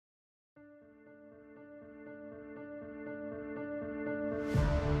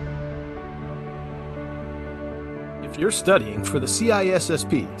If you're studying for the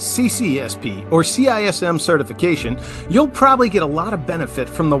CISSP, CCSP, or CISM certification, you'll probably get a lot of benefit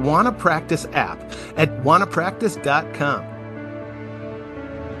from the Wanna Practice app at wannapractice.com.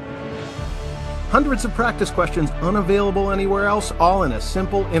 Hundreds of practice questions unavailable anywhere else, all in a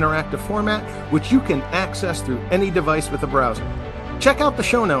simple interactive format, which you can access through any device with a browser. Check out the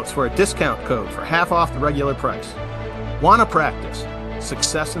show notes for a discount code for half off the regular price. Wanna Practice.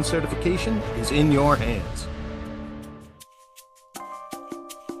 Success and certification is in your hands.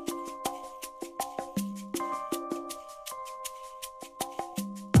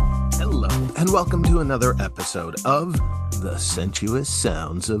 Hello, and welcome to another episode of The Sensuous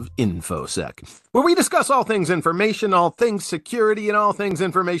Sounds of InfoSec, where we discuss all things information, all things security, and all things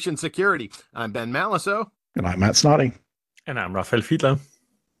information security. I'm Ben Malisow. And I'm Matt Snotty. And I'm Rafael Fiedler.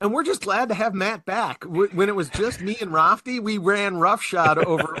 And we're just glad to have Matt back. When it was just me and Rafty, we ran roughshod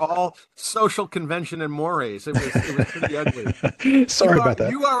over all social convention and mores. It was pretty ugly. Sorry about that.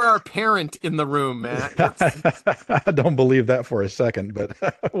 You are our parent in the room, Matt. I don't believe that for a second, but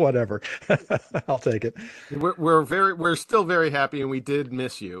whatever. I'll take it. We're still very happy, and we did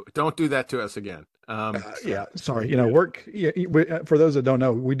miss you. Don't do that to us again. Yeah, sorry. Work. For those that don't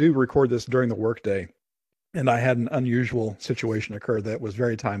know, we do record this during the workday. And I had an unusual situation occur that was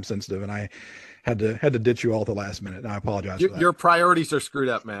very time sensitive, and I had to ditch you all at the last minute. And I apologize for that. Your priorities are screwed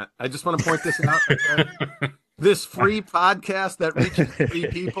up, Matt. I just want to point this out. Okay? This free podcast that reaches free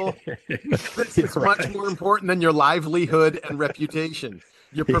people, this is much more important than your livelihood and reputation,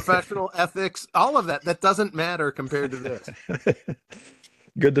 your professional ethics, all of that. That doesn't matter compared to this.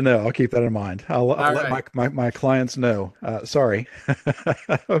 Good to know. I'll keep that in mind. I'll let my clients know. Sorry.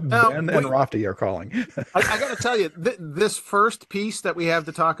 Ben and Rafty are calling. I got to tell you, this first piece that we have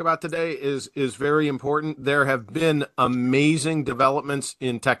to talk about today is very important. There have been amazing developments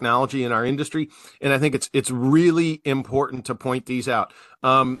in technology in our industry, and I think it's really important to point these out.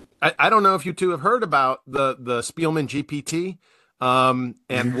 I don't know if you two have heard about the Spielman GPT.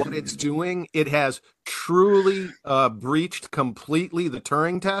 And what it's doing, it has truly breached completely the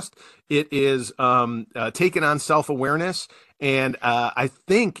Turing test. It is taken on self-awareness, and I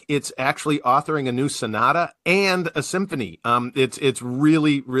think it's actually authoring a new sonata and a symphony. It's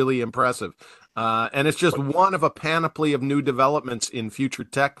really, really impressive. And it's just one of a panoply of new developments in future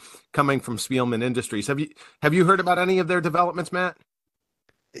tech coming from Spielman Industries. Have you heard about any of their developments, Matt?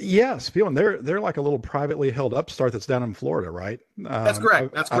 Yeah, Spielman, they're like a little privately held upstart that's down in Florida, right? That's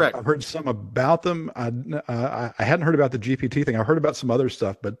correct. That's correct. I've heard some about them. I hadn't heard about the GPT thing. I've heard about some other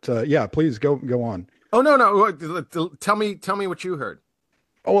stuff, but yeah, please go on. Oh no! Tell me what you heard.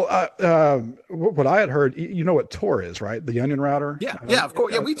 Oh, what I had heard, you know what Tor is, right? The onion router. Yeah, of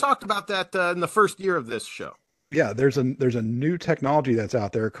course. Yeah, we talked about that in the first year of this show. Yeah, there's a new technology that's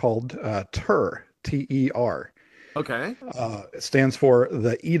out there called TER, TER. Okay. It stands for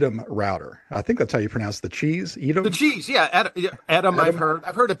the Edom router. I think that's how you pronounce the cheese. Edom. The cheese, yeah. Adam. I've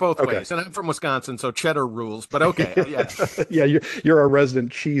heard it both ways, and I'm from Wisconsin, so cheddar rules. But okay, yeah. Yeah, you're a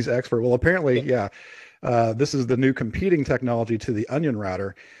resident cheese expert. Well, apparently, yeah. This is the new competing technology to the onion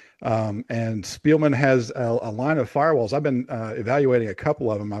router, and Spielman has a line of firewalls. I've been evaluating a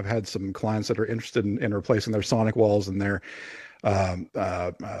couple of them. I've had some clients that are interested in replacing their sonic walls and their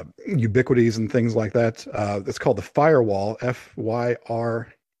ubiquities and things like that. It's called the Firewall, FYREWAL.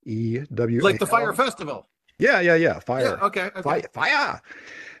 Like the Fire Festival. Yeah. Fire. Yeah, okay. Fire.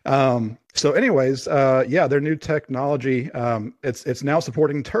 So anyways, their new technology, it's now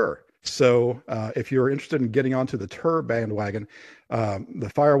supporting TER. So if you're interested in getting onto the TER bandwagon,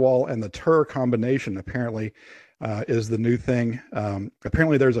 the Firewall and the TER combination apparently is the new thing.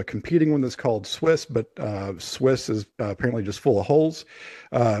 Apparently there's a competing one that's called Swiss, but Swiss is apparently just full of holes.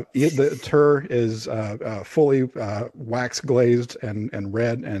 The TER is fully wax glazed and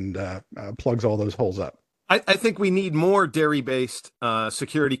red and plugs all those holes up. I think we need more dairy-based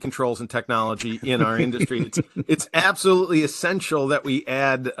security controls and technology in our industry. It's absolutely essential that we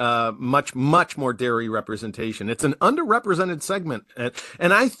add much more dairy representation. It's an underrepresented segment,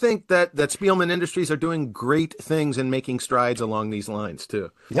 and I think that Spielman Industries are doing great things in making strides along these lines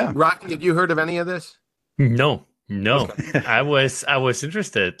too. Yeah, Rocky, have you heard of any of this? No. Okay. I was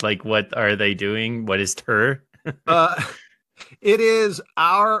interested. Like, what are they doing? What is TER? It is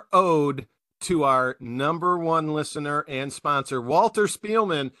our ode to our number one listener and sponsor, Walter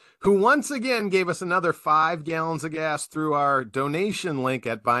Spielman, who once again gave us another 5 gallons of gas through our donation link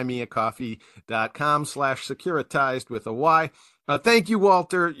at buymeacoffee.com/securitized with a Y. Thank you,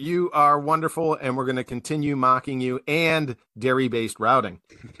 Walter. You are wonderful, and we're going to continue mocking you and dairy-based routing.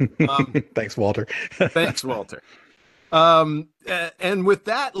 Thanks, Walter. Thanks, Walter. And with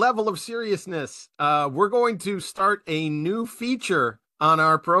that level of seriousness, we're going to start a new feature on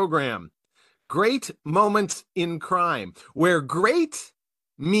our program, Great Moments in Crime, where great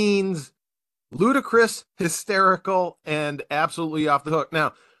means ludicrous, hysterical, and absolutely off the hook.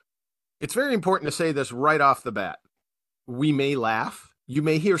 Now, it's very important to say this right off the bat. We may laugh. You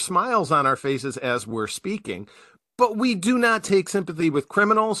may hear smiles on our faces as we're speaking, but we do not take sympathy with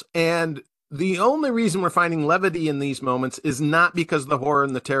criminals. And the only reason we're finding levity in these moments is not because of the horror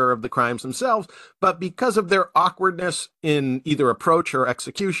and the terror of the crimes themselves, but because of their awkwardness in either approach or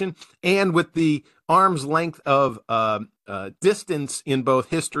execution, and with the arm's length of distance in both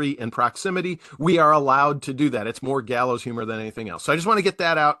history and proximity, we are allowed to do that. It's more gallows humor than anything else. So I just want to get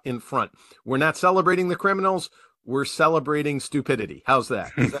that out in front. We're not celebrating the criminals. We're celebrating stupidity. How's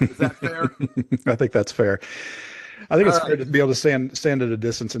that? Is that fair? I think that's fair. I think it's fair to be able to stand at a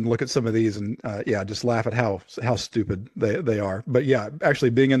distance and look at some of these and just laugh at how stupid they are. But yeah,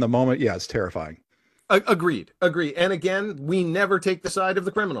 actually being in the moment, yeah, it's terrifying. Agreed. And again, we never take the side of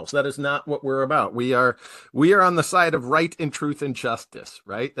the criminals. That is not what we're about. We are on the side of right and truth and justice,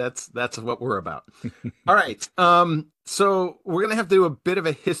 right? That's what we're about. All right. So we're gonna have to do a bit of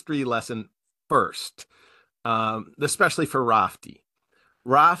a history lesson first, especially for Rafti.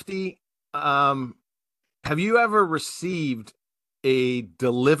 Rafti, have you ever received a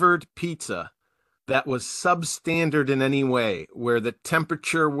delivered pizza that was substandard in any way, where the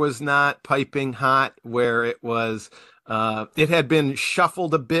temperature was not piping hot, where it was, it had been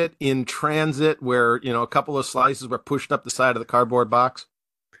shuffled a bit in transit, where, a couple of slices were pushed up the side of the cardboard box?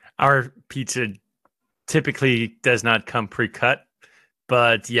 Our pizza typically does not come pre-cut,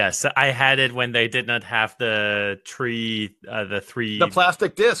 but yes, I had it when they did not have the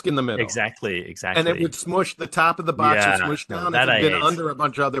plastic disc in the middle. Exactly. And it would smush the top of the box and smush down if it had been under a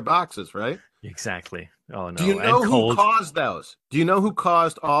bunch of other boxes, right? Exactly. Oh no. Do you know who caused those? Do you know who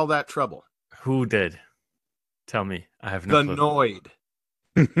caused all that trouble? Who did? Tell me. I have no clue. The Noid.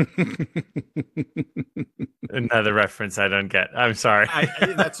 Another reference I don't get. I'm sorry.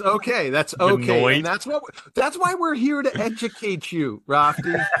 That's okay. That's okay. And that's why we're here to educate you,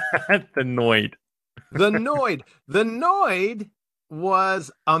 Rafti. The Noid. The Noid. The Noid was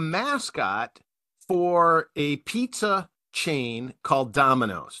a mascot for a pizza chain called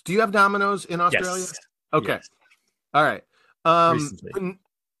Domino's. Do you have Domino's in Australia? Yes. Okay. Yes. All right.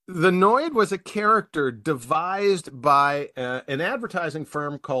 The Noid was a character devised by an advertising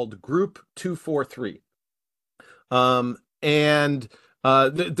firm called Group 243.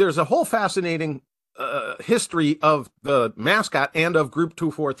 There's a whole fascinating history of the mascot and of Group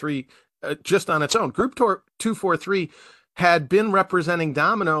 243 just on its own. Group 243 had been representing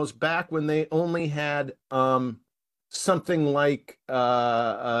Domino's back when they only had something like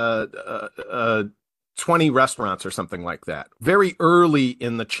 20 restaurants or something like that, very early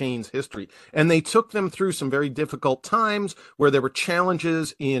in the chain's history. And they took them through some very difficult times where there were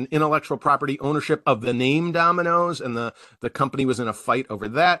challenges in intellectual property ownership of the name Domino's, and the company was in a fight over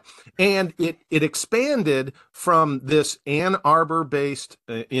that. And it expanded from this Ann Arbor-based,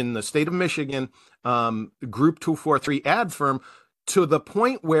 in the state of Michigan, Group 243 ad firm, to the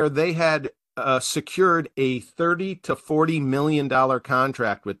point where they had secured a $30 to $40 million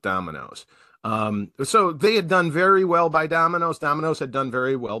contract with Domino's. So they had done very well by Domino's. Domino's had done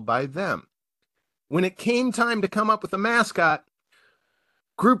very well by them. When it came time to come up with a mascot,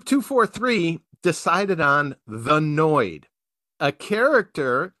 Group 243 decided on the Noid, a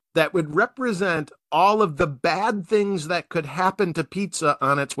character that would represent all of the bad things that could happen to pizza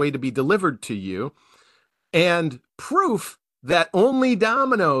on its way to be delivered to you, and proof that only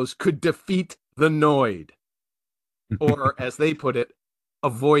Domino's could defeat the Noid, or as they put it,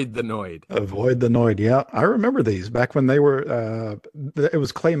 avoid the Noid. Avoid the Noid. Yeah, I remember these back when they were. It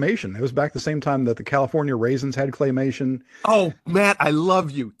was claymation. It was back the same time that the California Raisins had claymation. Oh, Matt, I love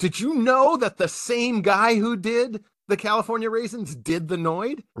you. Did you know that the same guy who did the California Raisins did the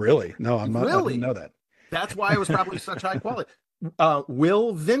Noid? Really? No, I'm not. Really? I didn't know that. That's why it was probably such high quality.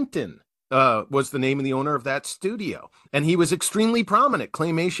 Will Vinton was the name of the owner of that studio, and he was extremely prominent.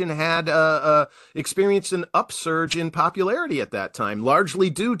 Claymation had experienced an upsurge in popularity at that time, largely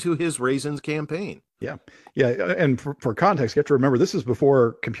due to his Raisins campaign. Yeah. And for context, you have to remember this is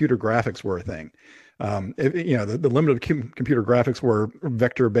before computer graphics were a thing. The limited computer graphics were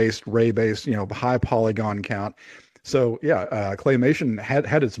vector-based, ray-based, high polygon count. So Claymation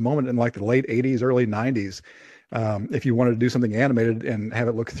had its moment in like the late 80s, early 90s. If you wanted to do something animated and have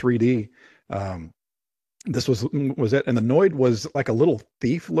it look 3D, this was it. And the Noid was like a little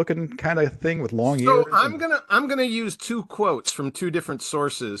thief looking kind of thing with long ears. So I'm gonna use two quotes from two different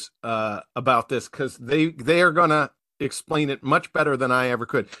sources about this, because they are gonna explain it much better than I ever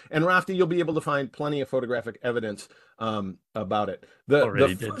could. And Rafti, you'll be able to find plenty of photographic evidence about it.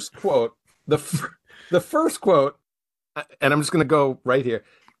 The first quote, the first quote, and I'm just going to go right here.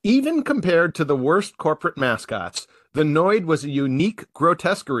 Even compared to the worst corporate mascots, the Noid was a unique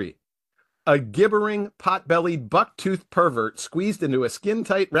grotesquerie. A gibbering, pot-bellied, buck-toothed pervert squeezed into a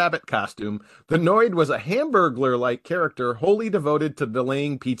skin-tight rabbit costume, the Noid was a Hamburglar-like character wholly devoted to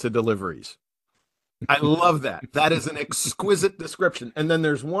delaying pizza deliveries. I love that. That is an exquisite description. And then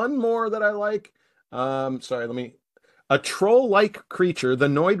there's one more that I like. A troll-like creature, the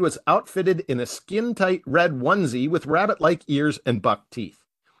Noid was outfitted in a skin-tight red onesie with rabbit-like ears and buck teeth.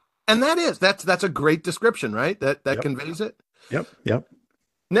 And that's a great description, right? That Yep. conveys it. Yep.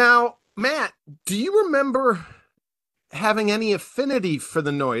 Now, Matt, do you remember having any affinity for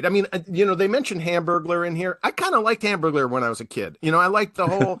the Noid? I mean, they mentioned Hamburglar in here. I kind of liked Hamburglar when I was a kid. I liked the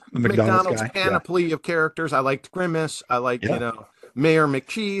whole McDonald's panoply of characters. I liked Grimace. I liked, Mayor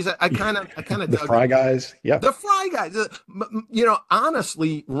McCheese. I kind of the Fry Guys. Yeah. The Fry Guys.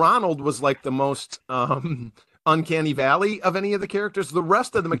 Honestly, Ronald was like the most uncanny valley of any of the characters. The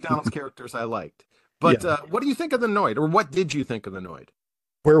rest of the McDonald's characters I liked. But what do you think of the Noid, or what did you think of the Noid?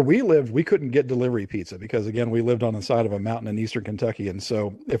 Where we lived, we couldn't get delivery pizza because, again, we lived on the side of a mountain in eastern Kentucky. And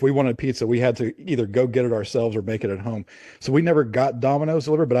so if we wanted pizza, we had to either go get it ourselves or make it at home. So we never got Domino's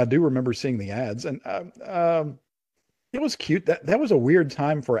delivered, but I do remember seeing the ads. And it was cute. That was a weird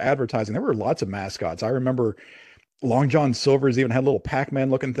time for advertising. There were lots of mascots. I remember Long John Silver's even had a little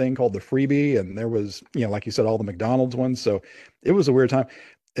Pac-Man looking thing called the Freebie. And there was, like you said, all the McDonald's ones. So it was a weird time.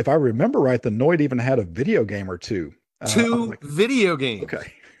 If I remember right, the Noid even had a video game or two. Video games.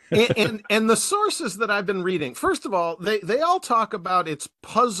 Okay. and the sources that I've been reading, first of all, they all talk about its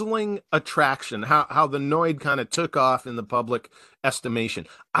puzzling attraction, how the Noid kind of took off in the public estimation.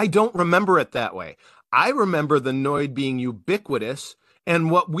 I don't remember it that way. I remember the Noid being ubiquitous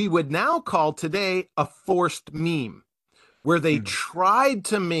and what we would now call today a forced meme, where they tried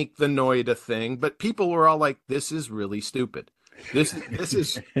to make the Noid a thing, but people were all like, this is really stupid. This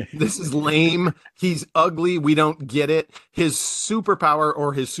is lame. He's ugly. We don't get it. His superpower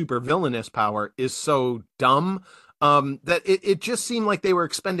or his super villainous power is so dumb that it just seemed like they were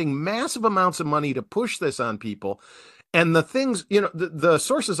expending massive amounts of money to push this on people. And the things, the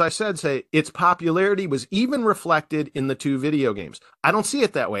sources I said say its popularity was even reflected in the two video games. I don't see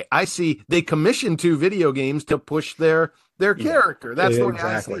it that way. I see they commissioned two video games to push their character. That's the way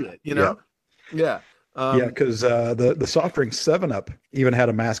I see it, Yeah. Because the soft drink 7-Up even had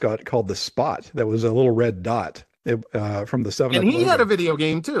a mascot called the Spot that was a little red dot from the 7-Up. And he had a video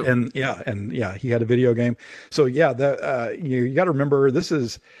game too. And he had a video game. So you got to remember, this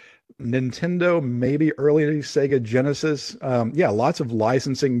is Nintendo, maybe early Sega Genesis. Lots of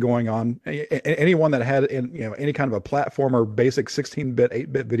licensing going on. Anyone that had any kind of a platformer, basic 16-bit,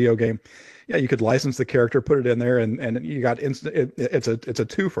 8-bit video game. Yeah, you could license the character, put it in there, and you got instant. It's a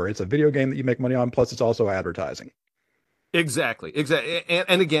twofer. It's a video game that you make money on, plus it's also advertising. Exactly.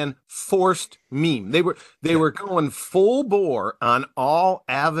 And again, forced meme. They were going full bore on all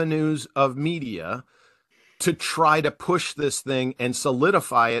avenues of media to try to push this thing and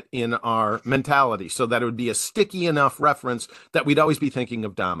solidify it in our mentality so that it would be a sticky enough reference that we'd always be thinking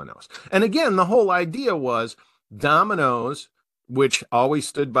of Domino's. And again, the whole idea was Domino's, which always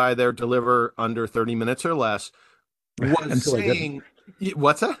stood by their deliver under 30 minutes or less, was saying,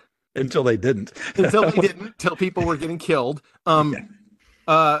 what's that? Until they didn't. Until people were getting killed.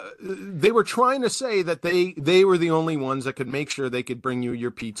 They were trying to say that they were the only ones that could make sure they could bring you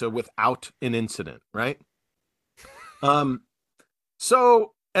your pizza without an incident, right?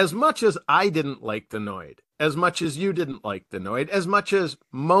 So as much as I didn't like the Noid, as much as you didn't like the Noid, as much as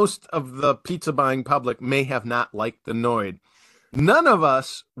most of the pizza buying public may have not liked the Noid, none of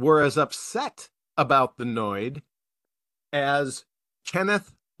us were as upset about the Noid as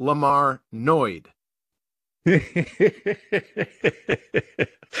Kenneth Lamar Noid.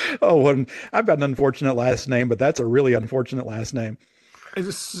 I've got an unfortunate last name, but that's a really unfortunate last name.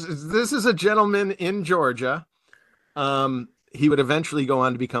 This is a gentleman in Georgia. He would eventually go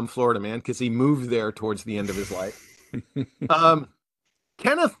on to become Florida man because he moved there towards the end of his life.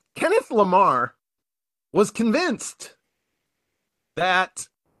 Kenneth Lamar was convinced that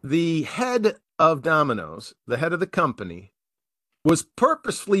the head of Domino's, the head of the company, was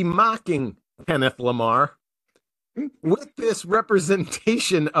purposefully mocking Kenneth Lamar with this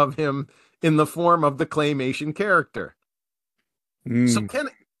representation of him in the form of the claymation character. So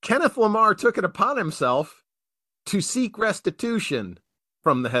Kenneth Lamar took it upon himself to seek restitution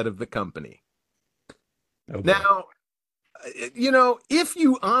from the head of the company. Okay. Now, if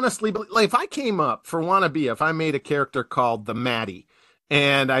you honestly, like if I came up for Wannabe, if I made a character called the Maddie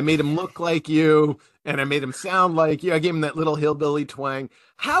and I made him look like you and I made him sound like you, I gave him that little hillbilly twang,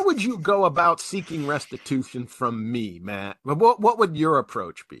 how would you go about seeking restitution from me, Matt? What would your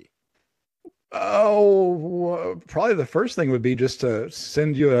approach be? Oh, probably the first thing would be just to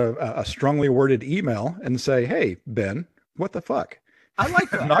send you a strongly worded email and say, "Hey, Ben, what the fuck?" I like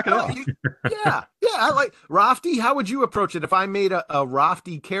that. Knock it off. Yeah. I like Rafty. How would you approach it if I made a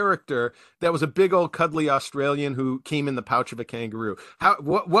Rafty character that was a big old cuddly Australian who came in the pouch of a kangaroo?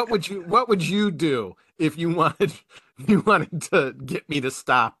 What would you do if you wanted to get me to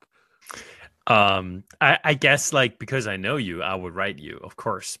stop? I guess like because I know you, I would write you, of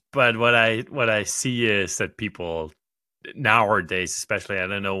course. But what I see is that people nowadays, especially, I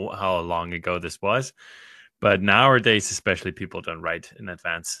don't know how long ago this was, but nowadays, especially, people don't write in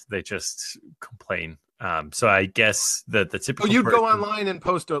advance. They just complain. So I guess that the typical. Oh, you'd go online and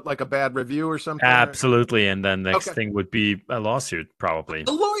post like a bad review or something? Absolutely. And then next thing would be a lawsuit, probably.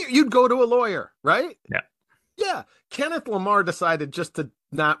 A lawyer. You'd go to a lawyer, right? Yeah. Yeah. Kenneth Lamar decided just to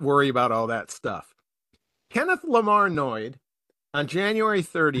not worry about all that stuff. Kenneth Lamar Noyd, on January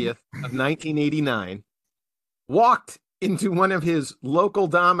 30th of 1989, walked into one of his local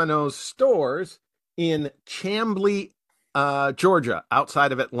Domino's stores in Chamblee, Georgia,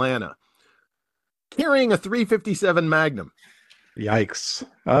 outside of Atlanta, carrying a .357 Magnum. Yikes.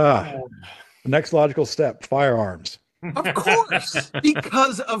 Next logical step, firearms. Of course,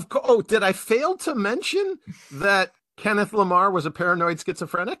 because did I fail to mention that Kenneth Lamar was a paranoid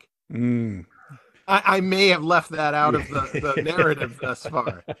schizophrenic? I may have left that out of the narrative thus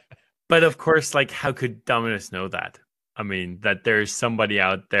far. But of course, like, how could Domino's know that? I mean, that there's somebody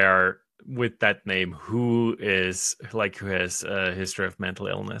out there with that name who has a history of mental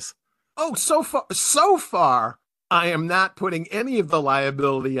illness. Oh, so far, I am not putting any of the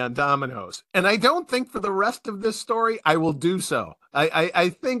liability on Domino's. And I don't think for the rest of this story, I will do so. I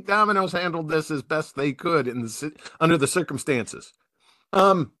think Domino's handled this as best they could under the circumstances.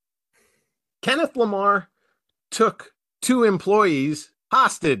 Kenneth Lamar took 2 employees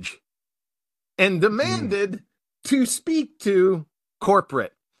hostage and demanded to speak to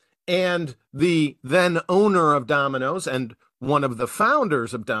corporate. And the then owner of Domino's and one of the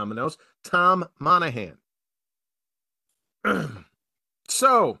founders of Domino's, Tom Monahan.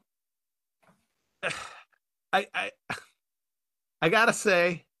 So, I gotta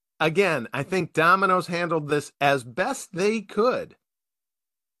say, again, I think Domino's handled this as best they could.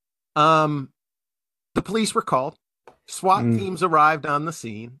 The police were called. SWAT teams arrived on the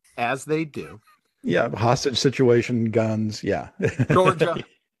scene, as they do. Yeah, hostage situation, guns. Yeah, Georgia.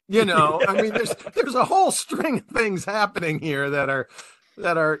 I mean, there's a whole string of things happening here that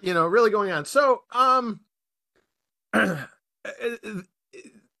are really going on. So,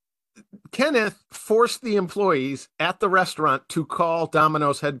 Kenneth forced the employees at the restaurant to call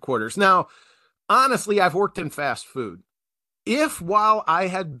Domino's headquarters. Now, honestly, I've worked in fast food. If while I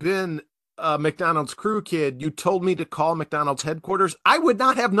had been a McDonald's crew kid, you told me to call McDonald's headquarters, I would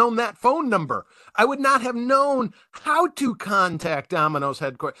not have known that phone number. I would not have known how to contact Domino's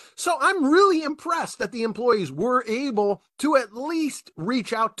headquarters. So I'm really impressed that the employees were able to at least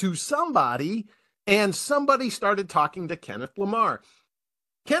reach out to somebody, and somebody started talking to Kenneth Lamar.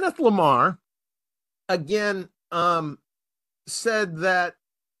 Kenneth Lamar, again, said that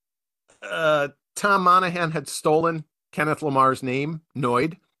Tom Monahan had stolen Kenneth Lamar's name,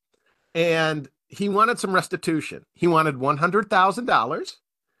 Noyd, and he wanted some restitution. He wanted $100,000,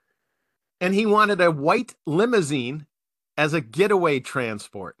 and he wanted a white limousine as a getaway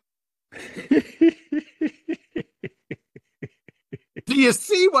transport. Do you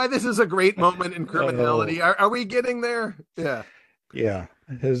see why this is a great moment in criminality? Are we getting there? Yeah. Yeah.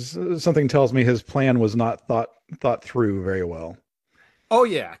 Something tells me his plan was not thought through very well. Oh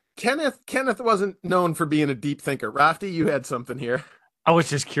yeah. Kenneth wasn't known for being a deep thinker. Rafty, you had something here. I was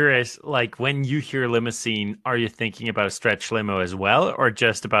just curious, like, when you hear limousine, are you thinking about a stretch limo as well, or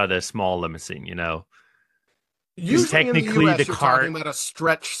just about a small limousine, Usually technically in the US, the you're car... talking about a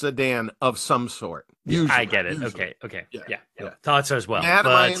stretch sedan of some sort. Usually, I get it. Usually. Okay. Yeah. Thought so as well. Matt,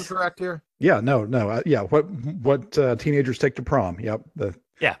 am I incorrect here? Yeah, no. Yeah, what teenagers take to prom. Yep.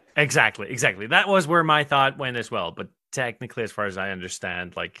 Yeah, exactly. That was where my thought went as well. But technically, as far as I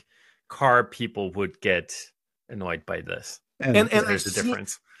understand, like, car people would get annoyed by this. And there's a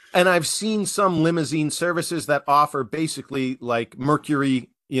difference. And I've seen some limousine services that offer basically like Mercury,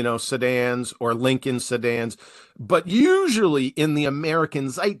 sedans or Lincoln sedans. But usually in the American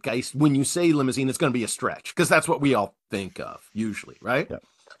zeitgeist, when you say limousine, it's going to be a stretch because that's what we all think of usually, right? Yeah.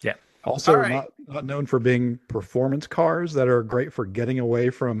 Yeah. Also, All right. not known for being performance cars that are great for getting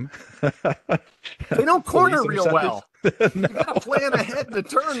away from They don't corner police real interceptors. well. You No, got to plan ahead to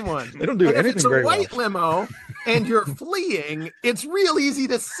turn one. they don't do And if it's anything a very well. white limo and you're fleeing, it's real easy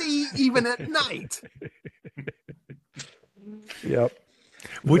to see even at night. Yep.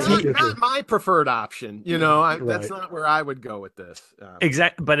 Would That'll he get you. Not my preferred option. That's Right. not where I would go with this.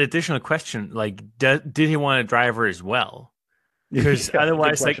 exact? But additional question: like, did he want a driver as well? Because Yeah, good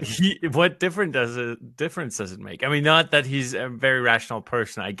otherwise, like, question. what difference does it make? I mean, not that he's a very rational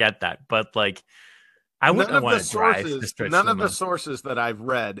person. I get that, but like, I wouldn't want to drive the stretch None of the limo. sources that I've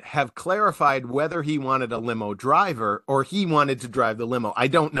read have clarified whether he wanted a limo driver or he wanted to drive the limo. I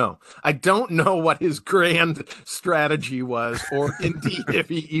don't know. I don't know what his grand strategy was, or indeed if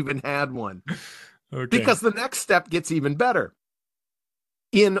he even had one. Okay. Because the next step gets even better.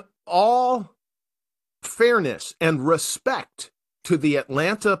 In all fairness and respect to the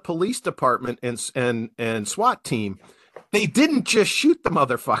Atlanta Police Department and SWAT team, they didn't just shoot the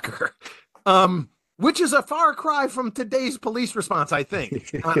motherfucker. Which is a far cry from today's police response, I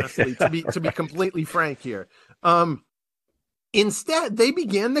think, honestly, to be completely frank here. Instead, they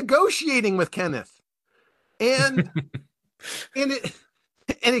began negotiating with Kenneth. And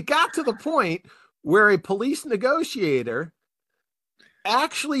it got to the point where a police negotiator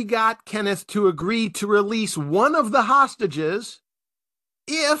actually got Kenneth to agree to release one of the hostages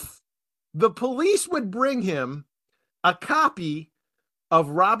if the police would bring him a copy of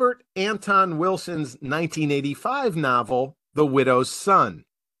Robert Anton Wilson's 1985 novel, The Widow's Son.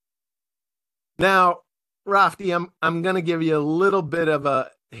 Now, Rafti, I'm going to give you a little bit of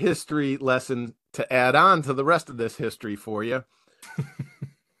a history lesson to add on to the rest of this history for you.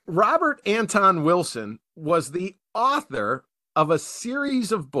 Robert Anton Wilson was the author of a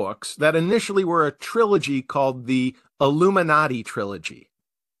series of books that initially were a trilogy called the Illuminati Trilogy.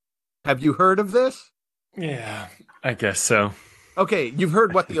 Have you heard of this? Yeah, I guess so. Okay, you've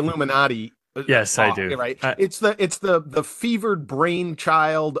heard what the Illuminati. Yes, I do. Right, it's the fevered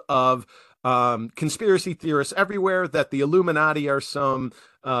brainchild of conspiracy theorists everywhere that the Illuminati are some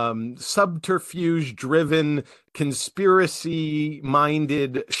subterfuge-driven,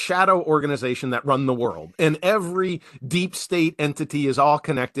 conspiracy-minded shadow organization that run the world, and every deep state entity is all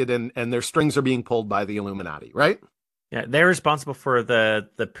connected, and their strings are being pulled by the Illuminati, right? Yeah, they're responsible for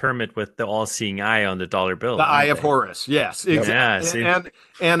the pyramid with the all-seeing eye on the dollar bill. The Eye aren't of they? Horus, yes, Yeah, exactly, see?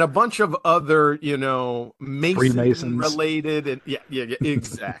 and a bunch of other, Mason Freemasons. related, and yeah,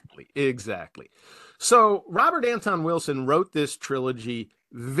 exactly. So Robert Anton Wilson wrote this trilogy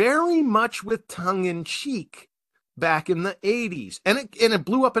very much with tongue in cheek back in the 80s, and it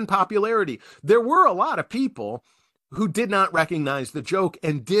blew up in popularity. There were a lot of people who did not recognize the joke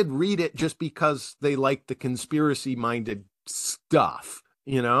and did read it just because they liked the conspiracy-minded stuff,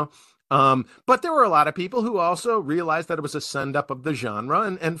 but there were a lot of people who also realized that it was a send-up of the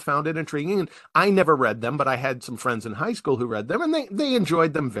genre and found it intriguing. And I never read them, but I had some friends in high school who read them, and they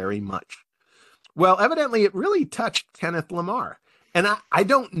enjoyed them very much. Well, evidently, it really touched Kenneth Lamar. And I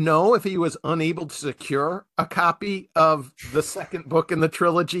don't know if he was unable to secure a copy of the second book in the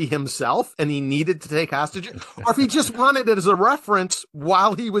trilogy himself, and he needed to take hostages, or if he just wanted it as a reference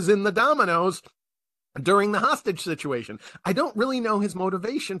while he was in the dominoes during the hostage situation. I don't really know his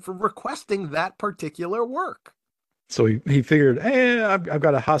motivation for requesting that particular work. So he figured, I've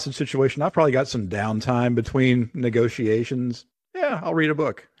got a hostage situation. I've probably got some downtime between negotiations. Yeah, I'll read a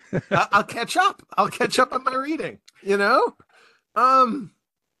book. I'll catch up. I'll catch up on my reading, I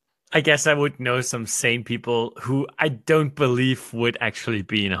guess I would know some sane people who I don't believe would actually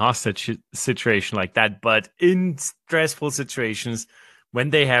be in a hostage situation like that. But in stressful situations, when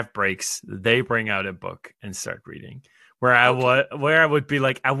they have breaks, they bring out a book and start reading. Where I would be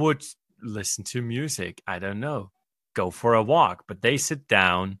like, I would listen to music. I don't know, go for a walk. But they sit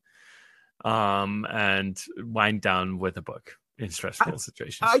down, and wind down with a book in stressful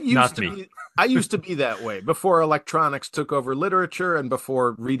situations. I used to be that way before electronics took over literature and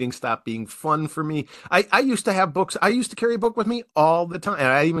before reading stopped being fun for me. I used to have books. I used to carry a book with me all the time, and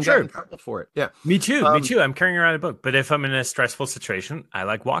I even got in trouble for it. Yeah, me too. I'm carrying around a book, but if I'm in a stressful situation, I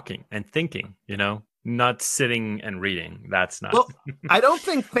like walking and thinking. Not sitting and reading. That's not. Well, I don't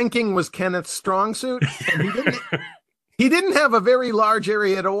think thinking was Kenneth's strong suit, and he didn't have a very large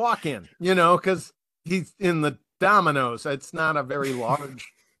area to walk in. Because he's in the dominoes. It's not a very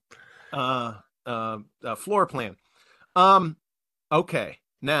large floor plan. Okay,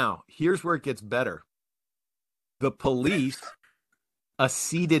 now here's where it gets better. The police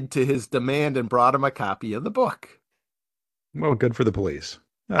acceded to his demand and brought him a copy of the book. Well, good for the police.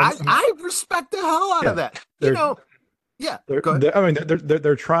 I respect the hell out of that. Yeah, go ahead. I mean,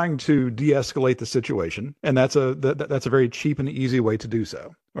 they're trying to de-escalate the situation, and that's a very cheap and easy way to do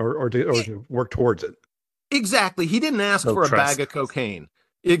so, or to work towards it. Exactly. He didn't ask No for a bag trust. of cocaine.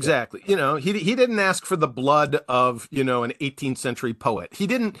 Yeah. Exactly. He didn't ask for the blood of, an 18th century poet. He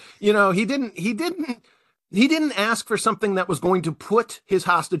didn't ask for something that was going to put his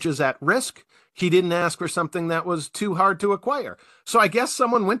hostages at risk. He didn't ask for something that was too hard to acquire. So I guess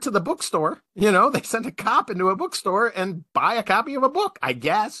someone went to the bookstore, they sent a cop into a bookstore and buy a copy of a book, I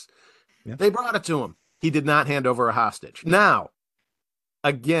guess. Yeah. They brought it to him. He did not hand over a hostage. Now,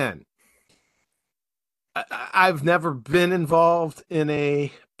 again, I've never been involved in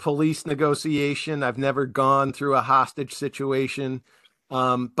a police negotiation. I've never gone through a hostage situation.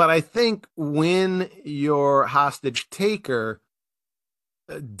 But I think when your hostage taker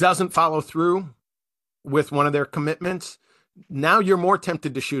doesn't follow through with one of their commitments, now you're more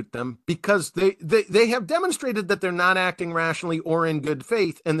tempted to shoot them because they have demonstrated that they're not acting rationally or in good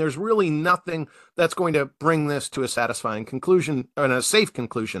faith. And there's really nothing that's going to bring this to a satisfying conclusion and a safe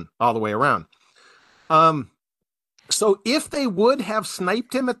conclusion all the way around. So if they would have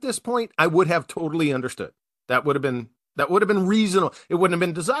sniped him at this point, I would have totally understood. That would have been reasonable. It wouldn't have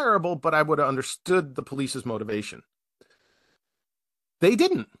been desirable, but I would have understood the police's motivation. They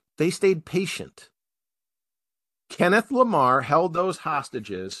didn't. They stayed patient. Kenneth Lamar held those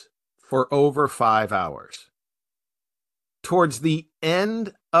hostages for over 5 hours. Towards the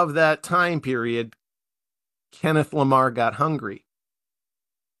end of that time period, Kenneth Lamar got hungry.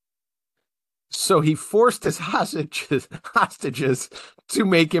 So he forced his hostages to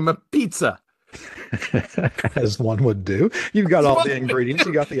make him a pizza. As one would do. You've got all the ingredients.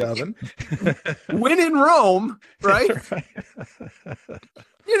 You got the oven. When in Rome, right?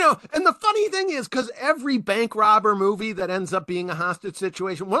 And the funny thing is, because every bank robber movie that ends up being a hostage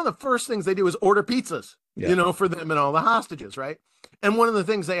situation, one of the first things they do is order pizzas, for them and all the hostages, right? And one of the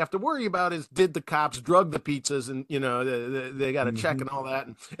things they have to worry about is, did the cops drug the pizzas? And, they got to check and all that.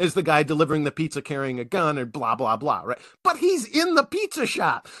 And is the guy delivering the pizza carrying a gun and blah, blah, blah, right? But he's in the pizza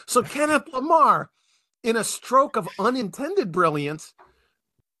shop. So Kenneth Lamar, in a stroke of unintended brilliance,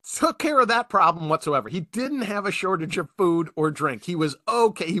 took care of that problem whatsoever. He didn't have a shortage of food or drink. He was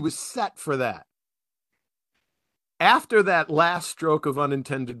okay. He was set for that. After that last stroke of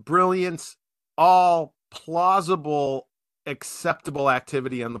unintended brilliance, all plausible, acceptable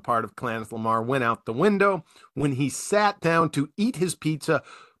activity on the part of Kenneth Lamar went out the window when he sat down to eat his pizza,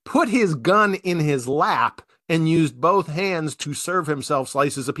 put his gun in his lap, and used both hands to serve himself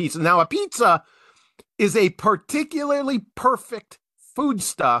slices of pizza. Now, a pizza is a particularly perfect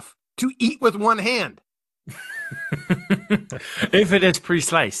foodstuff to eat with one hand. If it is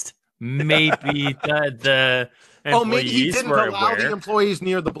pre-sliced, maybe the employees maybe he didn't were allow aware. the employees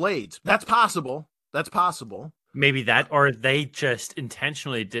near the blades. That's possible. Maybe that, or they just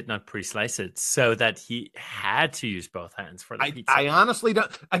intentionally did not pre-slice it so that he had to use both hands for the pizza. I honestly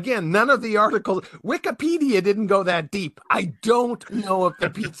don't. Again, none of the articles, Wikipedia didn't go that deep. I don't know if the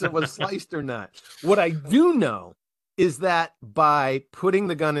pizza was sliced or not. What I do know is that by putting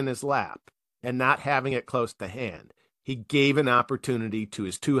the gun in his lap and not having it close to hand, he gave an opportunity to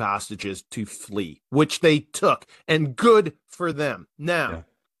his two hostages to flee, which they took, and good for them. Now,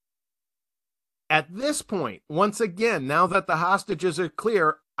 at this point, once again, now that the hostages are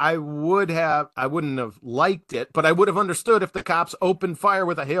clear, I wouldn't have liked it, but I would have understood if the cops opened fire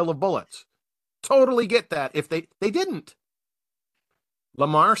with a hail of bullets. Totally get that. If they didn't.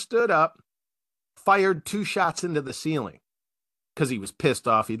 Lamar stood up, fired 2 shots into the ceiling because he was pissed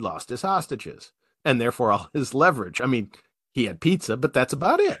off he'd lost his hostages and therefore all his leverage. I mean, he had pizza, but that's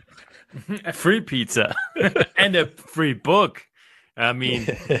about it. A free pizza and a free book. I mean,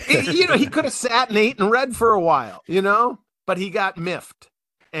 he could have sat and ate and read for a while, but he got miffed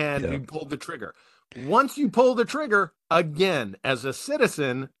and he pulled the trigger. Once you pull the trigger, again, as a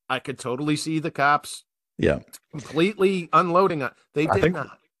citizen, I could totally see the cops completely unloading it. They did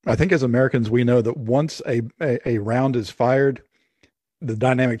not. I think as Americans, we know that once a round is fired, the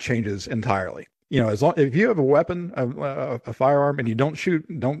dynamic changes entirely. If you have a weapon, a firearm, and you don't shoot,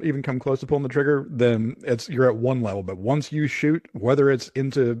 don't even come close to pulling the trigger, then you're at one level. But once you shoot, whether it's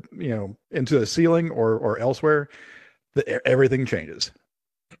into the ceiling or elsewhere, everything changes.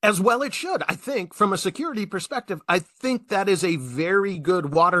 As well it should. I think from a security perspective, I think that is a very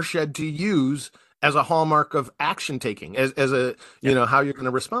good watershed to use as a hallmark of action taking, as a, how you're going to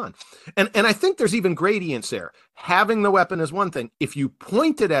respond. And I think there's even gradients there. Having the weapon is one thing. If you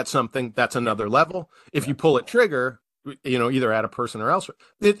point it at something, that's another level. If you pull a trigger, either at a person or elsewhere,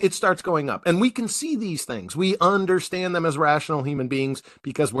 it starts going up. And we can see these things. We understand them as rational human beings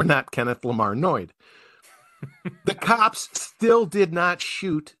because we're not Kenneth Lamar Noyd. The cops still did not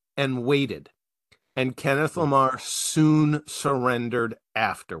shoot and waited. And Kenneth Lamar soon surrendered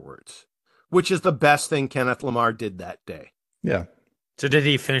afterwards, which is the best thing Kenneth Lamar did that day. Yeah. So did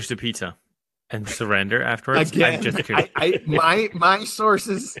he finish the pizza and surrender afterwards? Again, I'm just curious. my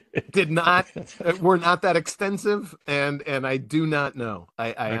sources were not that extensive, and I do not know.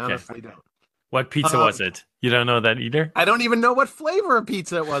 I Okay. honestly don't. What pizza was it? You don't know that either? I don't even know what flavor of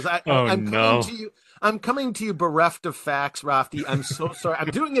pizza it was. I'm no. coming to you. I'm coming to you bereft of facts, Rafti. I'm so sorry.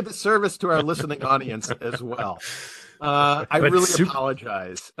 I'm doing a disservice to our listening audience as well. I But really sup-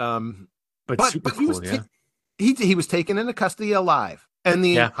 apologize. But super he was cool, yeah. he was taken into custody alive, and the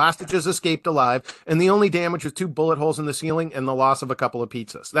Yeah. hostages escaped alive. And the only damage was 2 bullet holes in the ceiling and the loss of a couple of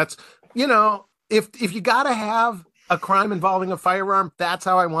pizzas. That's, if you got to have a crime involving a firearm, that's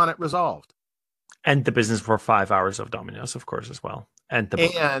how I want it resolved. And the business for 5 hours of Domino's, of course, as well. And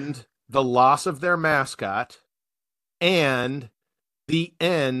The loss of their mascot, and the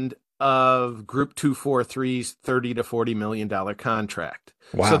end of Group 243's $30 to $40 million contract.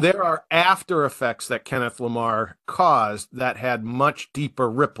 Wow. So there are after effects that Kenneth Lamar caused that had much deeper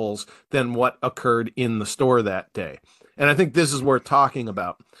ripples than what occurred in the store that day. And I think this is worth talking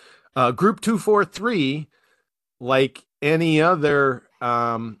about. Group 243, like any other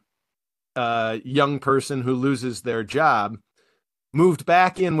young person who loses their job, moved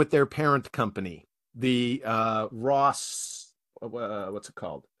back in with their parent company, the Ross, what's it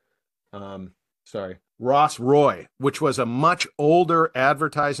called? Ross Roy, which was a much older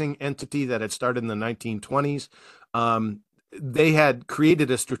advertising entity that had started in the 1920s. They had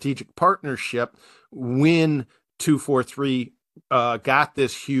created a strategic partnership when 243 got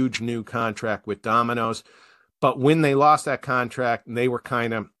this huge new contract with Domino's. But when they lost that contract, they were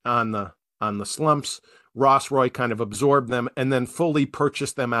kind of on the slumps. Ross Roy kind of absorbed them and then fully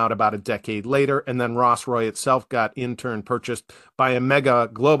purchased them out about a decade later. And then Ross Roy itself got in turn purchased by a mega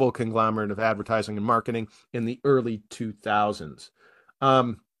global conglomerate of advertising and marketing in the early 2000s.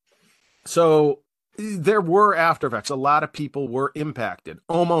 So there were after effects. A lot of people were impacted.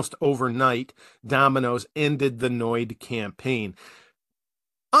 Almost overnight, Domino's ended the Noid campaign.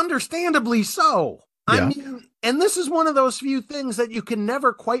 Understandably so. Yeah. I mean, and this is one of those few things that you can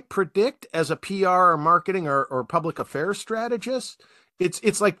never quite predict as a PR or marketing or public affairs strategist.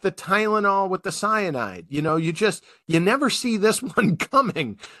 It's like the Tylenol with the cyanide. You never see this one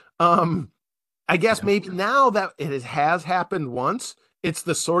coming. I guess maybe now that it has happened once, it's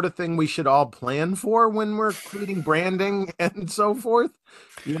the sort of thing we should all plan for when we're creating branding and so forth.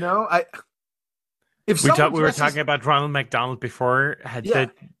 We were talking about Ronald McDonald before.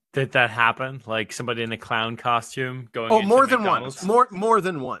 Did that happen? Like somebody in a clown costume going? Oh, more than McDonald's? once. More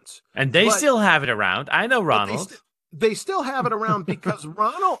than once. And they still have it around. I know Ronald. They still have it around because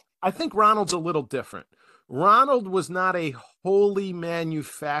I think Ronald's a little different. Ronald was not a wholly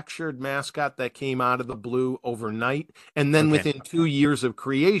manufactured mascot that came out of the blue overnight, and then within 2 years of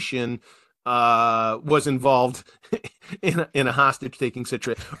creation, was involved in a hostage taking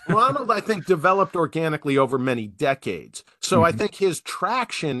situation. Ronald, I think, developed organically over many decades. So I think his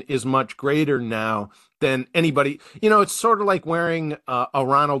traction is much greater now than anybody. It's sort of like wearing a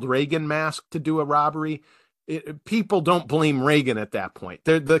Ronald Reagan mask to do a robbery. People don't blame Reagan at that point.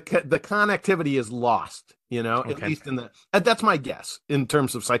 The connectivity is lost, at least that's my guess in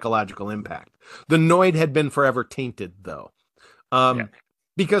terms of psychological impact. The Noid had been forever tainted, though.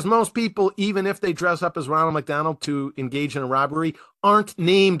 Because most people, even if they dress up as Ronald McDonald to engage in a robbery, aren't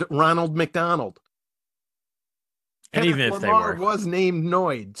named Ronald McDonald. And even if Lamar they were, was named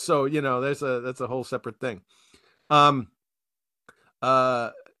Noid, so that's a whole separate thing. So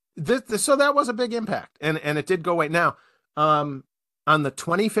that was a big impact, and it did go away. Now, on the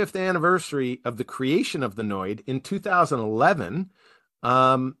 25th anniversary of the creation of the Noid in 2011,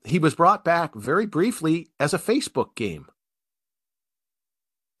 he was brought back very briefly as a Facebook game.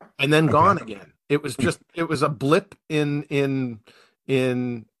 And then gone again. It was a blip in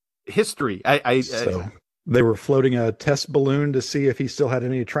history. So they were floating a test balloon to see if he still had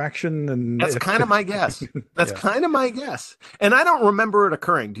any traction, and that's kind of my guess. That's kind of my guess. And I don't remember it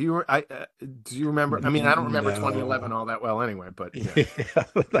occurring. Do you remember? I mean, I don't remember 2011 all that well anyway, but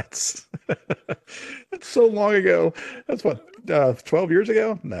that's so long ago. That's what 12 years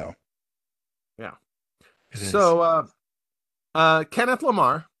ago? No. Yeah. So Kenneth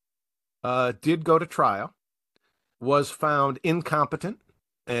Lamar did go to trial, was found incompetent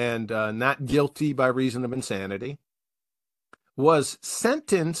and not guilty by reason of insanity, was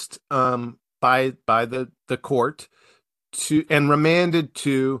sentenced by the court and remanded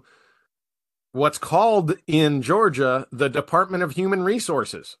to what's called in Georgia the Department of Human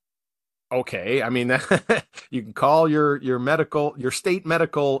Resources. Okay, I mean, you can call your state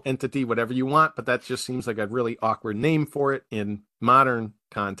medical entity whatever you want, but that just seems like a really awkward name for it in modern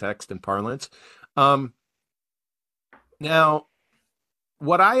context and parlance. Um, Now,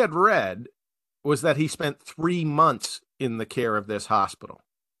 what I had read was that he spent 3 months in the care of this hospital.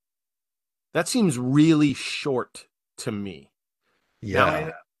 That seems really short to me. Now,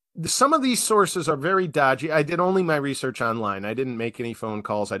 Yeah. some of these sources are very dodgy. I did only my research online. I didn't make any phone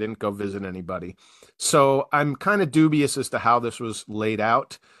calls. I didn't go visit anybody. So I'm kind of dubious as to how this was laid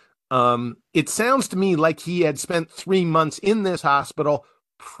out. It sounds to me like he had spent 3 months in this hospital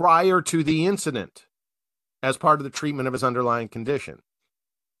prior to the incident as part of the treatment of his underlying condition.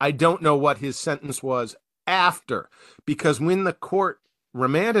 I don't know what his sentence was after, because when the court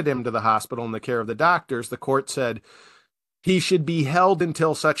remanded him to the hospital in the care of the doctors, the court said he should be held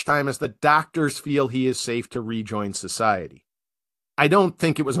until such time as the doctors feel he is safe to rejoin society. I don't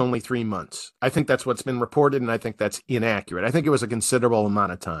think it was only 3 months. I think that's what's been reported, and I think that's inaccurate. I think it was a considerable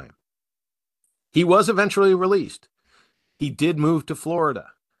amount of time. He was eventually released. He did move to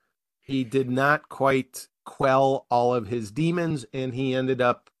Florida. He did not quite quell all of his demons, and he ended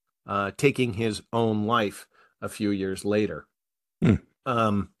up taking his own life a few years later.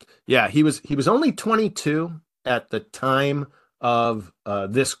 Yeah, he was only 22 at the time of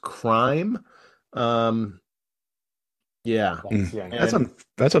this crime. Yeah,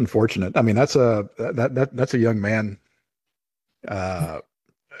 That's unfortunate. I mean, that's a young man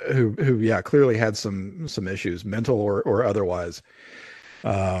who yeah, clearly had some issues, mental or otherwise.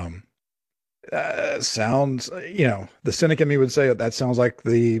 Sounds, the cynic in me would say that sounds like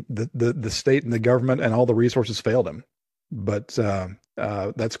the state and the government and all the resources failed him. But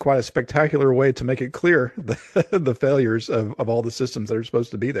that's quite a spectacular way to make it clear the failures of all the systems that are supposed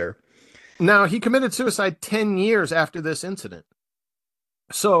to be there. Now, he committed suicide 10 years after this incident.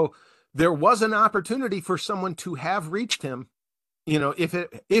 So there was an opportunity for someone to have reached him, if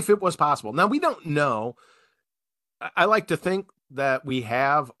it was possible. Now, we don't know. I like to think that we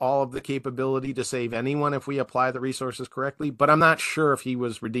have all of the capability to save anyone if we apply the resources correctly, but I'm not sure if he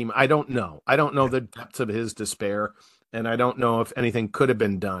was redeemed. I don't know. I don't know the depths of his despair, and I don't know if anything could have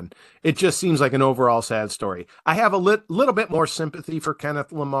been done. It just seems like an overall sad story. I have a little bit more sympathy for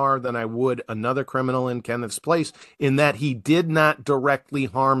Kenneth Lamar than I would another criminal in Kenneth's place, in that he did not directly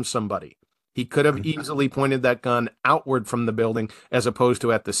harm somebody. He could have easily pointed that gun outward from the building as opposed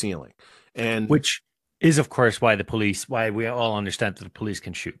to at the ceiling. And which is, of course, why we all understand that the police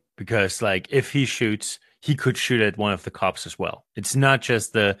can shoot, because if he shoots, he could shoot at one of the cops as well. It's not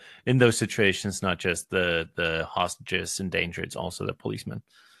just in those situations, not just the hostages in danger. It's also the policeman.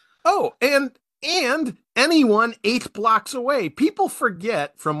 Oh, and anyone 8 blocks away. People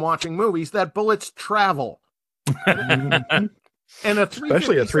forget from watching movies that bullets travel. And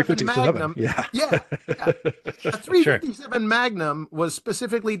especially a 357 Magnum, yeah. A 357 Magnum was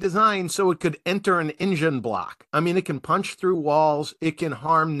specifically designed so it could enter an engine block. I mean, it can punch through walls, it can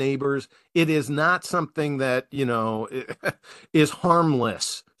harm neighbors. It is not something that, is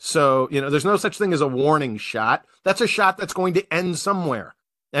harmless. So, there's no such thing as a warning shot. That's a shot that's going to end somewhere.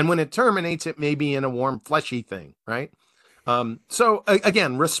 And when it terminates, it may be in a warm, fleshy thing, right? So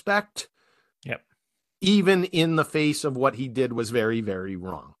again, respect. Yep. Even in the face of what he did was very, very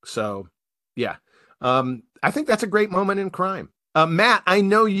wrong. So, yeah, I think that's a great moment in crime. Matt, I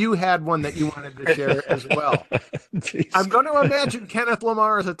know you had one that you wanted to share as well. I'm going to imagine Kenneth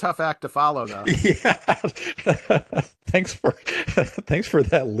Lamar is a tough act to follow, though. Yeah. Thanks for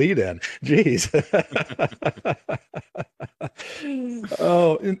that lead in. Jeez.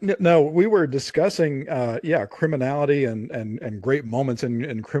 Oh, no, we were discussing, criminality and great moments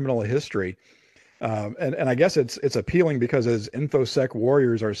in criminal history. And I guess it's appealing because as InfoSec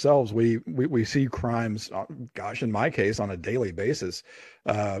warriors ourselves, we see crimes, in my case, on a daily basis,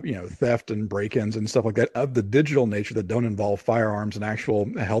 theft and break-ins and stuff like that of the digital nature that don't involve firearms and actual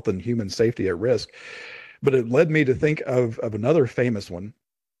health and human safety at risk. But it led me to think of another famous one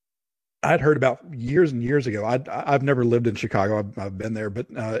I'd heard about years and years ago. I've never lived in Chicago. I've been there, but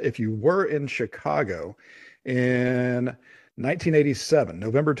if you were in Chicago in 1987,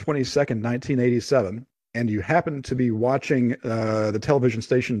 November 22nd, 1987, and you happen to be watching the television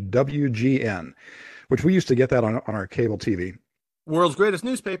station WGN, which we used to get that on our cable TV. World's greatest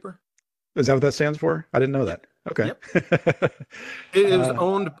newspaper. Is that what that stands for? I didn't know that. Okay. Yep.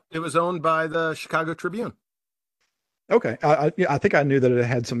 It was owned by the Chicago Tribune. Okay, yeah, I think I knew that it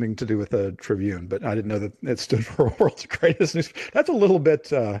had something to do with the Tribune, but I didn't know that it stood for World's Greatest News. That's a little bit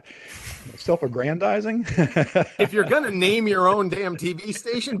self-aggrandizing. If you're gonna name your own damn TV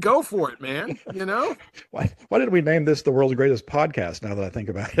station, go for it, man. You know? Why did we name this the World's Greatest Podcast? Now that I think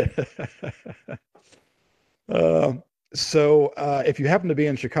about it. Uh, if you happen to be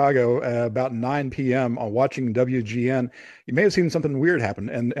in Chicago about 9 p.m. on watching WGN, you may have seen something weird happen,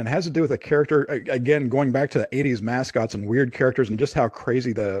 and has to do with a character. Again, going back to the 80s mascots and weird characters and just how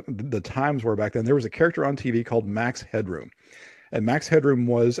crazy the times were back then. There was a character on TV called Max Headroom. And Max Headroom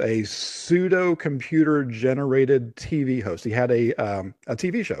was a pseudo computer generated TV host. He had a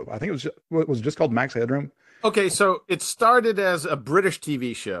TV show. I think it was just called Max Headroom. Okay, so it started as a British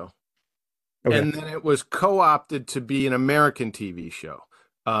TV show. Okay. And then it was co-opted to be an American TV show,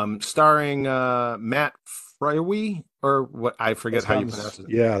 starring Matt Frewy, or what, I forget how you pronounce it.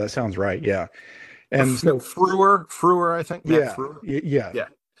 Yeah, that sounds right. Yeah, and so Frewer, I think. Matt Frewer. Yeah.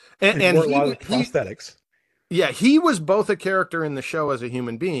 And he wore a lot of prosthetics. He was both a character in the show as a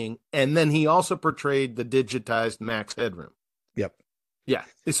human being, and then he also portrayed the digitized Max Headroom. Yep. Yeah.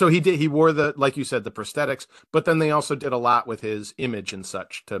 So he wore the, like you said, the prosthetics, but then they also did a lot with his image and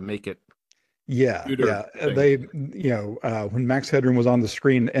such to make it. Yeah. They, when Max Headroom was on the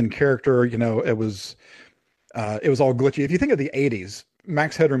screen in character, it was all glitchy. If you think of the 80s,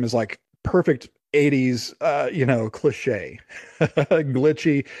 Max Headroom is like perfect 80s, cliche,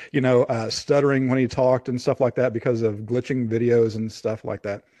 glitchy, stuttering when he talked and stuff like that because of glitching videos and stuff like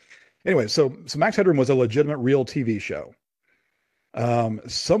that. Anyway, so Max Headroom was a legitimate real TV show.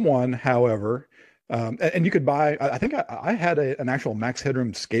 Someone, however, and you could buy, I think I had an actual Max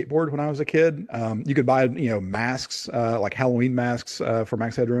Headroom skateboard when I was a kid. You could buy, masks, like Halloween masks for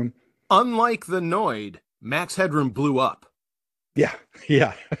Max Headroom. Unlike the Noid, Max Headroom blew up. Yeah.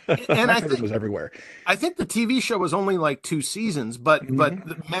 And I think it was everywhere. I think the TV show was only like 2 seasons, but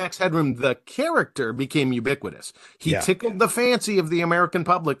Max Headroom, the character, became ubiquitous. He tickled the fancy of the American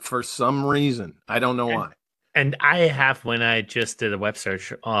public for some reason. I don't know why. And I have, when I just did a web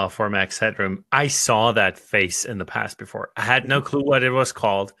search for Max Headroom, I saw that face in the past before. I had no clue what it was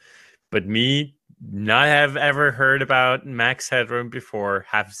called, but me not have ever heard about Max Headroom before,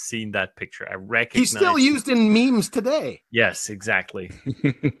 have seen that picture. I recognize. He's still used in memes today. Yes, exactly.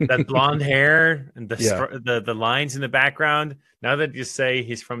 That blonde hair and the lines in the background. Now that you say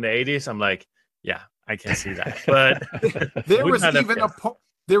he's from the 80s, I'm like, yeah, I can see that. But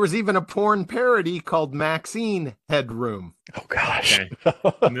there was even a porn parody called Maxine Headroom. Oh gosh.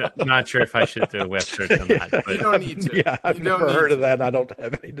 Okay. Not sure if I should do a web search on that. But... You don't need to. Yeah, I've never heard of that, and I don't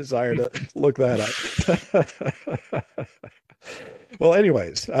have any desire to look that up. Well,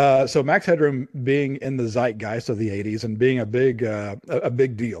 anyways, so Max Headroom being in the zeitgeist of the 80s and being a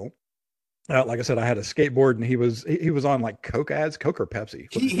big deal. Like I said, I had a skateboard, and he was on like Coke ads, Coke or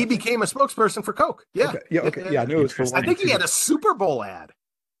Pepsi. He became a spokesperson for Coke. Yeah. Okay. Yeah, I knew it was for. I think he had a Super Bowl ad.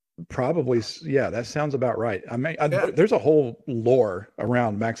 Probably, yeah, that sounds about right. I mean, there's a whole lore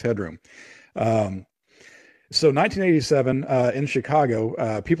around Max Headroom. So 1987 in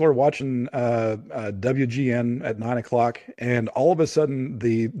Chicago, people are watching WGN at 9 o'clock, and all of a sudden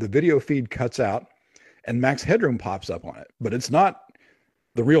the video feed cuts out, and Max Headroom pops up on it. But it's not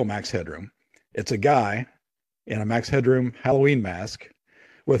the real Max Headroom. It's a guy in a Max Headroom Halloween mask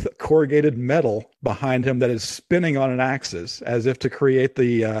with corrugated metal behind him that is spinning on an axis as if to create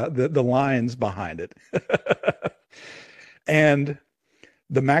the lines behind it. And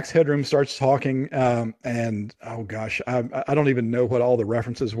the Max Headroom starts talking, and oh gosh, I don't even know what all the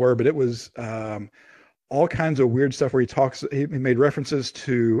references were, but it was all kinds of weird stuff where he made references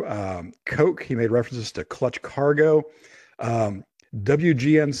to Coke, he made references to Clutch Cargo,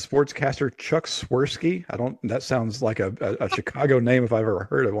 WGN sportscaster Chuck Swirsky. That sounds like a Chicago name if I've ever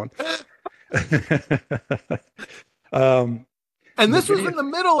heard of one. And this was in the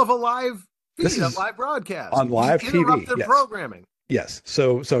middle of a live feed, a live broadcast. On live TV. Interrupted programming. Yes.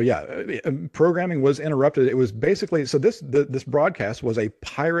 So yeah, programming was interrupted. It was basically, so this broadcast was a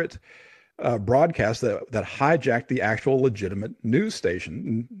pirate broadcast that hijacked the actual legitimate news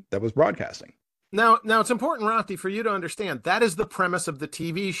station that was broadcasting. Now it's important, Rothie, for you to understand that is the premise of the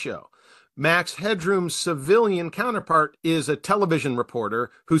TV show. Max Headroom's civilian counterpart is a television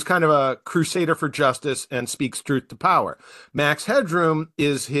reporter who's kind of a crusader for justice and speaks truth to power. Max Headroom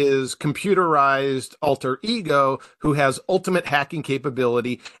is his computerized alter ego who has ultimate hacking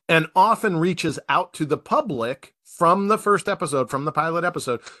capability and often reaches out to the public from the first episode, from the pilot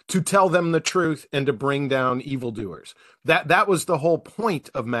episode, to tell them the truth and to bring down evildoers. That was the whole point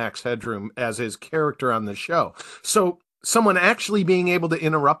of Max Headroom as his character on the show. So someone actually being able to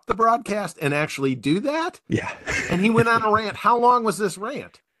interrupt the broadcast and actually do that. Yeah. And he went on a rant. How long was this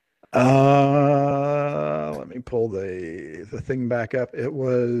rant? Let me pull the thing back up. It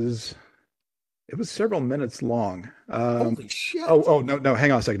was several minutes long. Holy shit. No,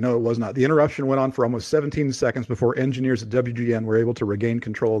 hang on a second. No, it was not. The interruption went on for almost 17 seconds before engineers at WGN were able to regain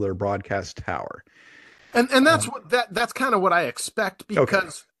control of their broadcast tower. And that's kind of what I expect,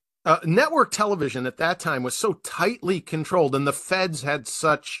 because network television at that time was so tightly controlled, and the feds had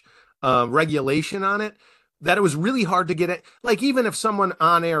such regulation on it, that it was really hard to get it. Like, even if someone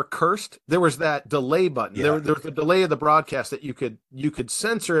on air cursed, there was that delay button. Yeah. There was a delay of the broadcast that you could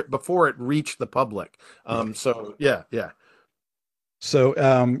censor it before it reached the public. So yeah. So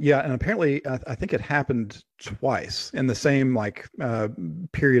and apparently I think it happened twice in the same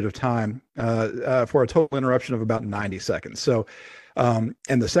period of time for a total interruption of about 90 seconds. So and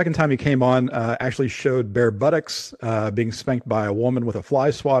the second time he came on actually showed bare buttocks being spanked by a woman with a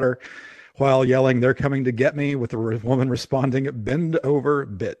fly swatter, while yelling, "They're coming to get me," with the woman responding, "Bend over,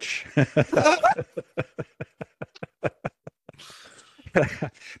 bitch."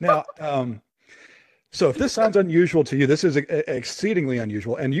 Now, so if this sounds unusual to you, this is exceedingly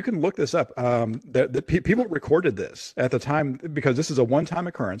unusual, and you can look this up. People recorded this at the time, because this is a one-time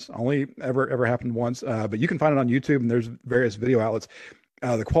occurrence, only ever happened once. But you can find it on YouTube, and there's various video outlets.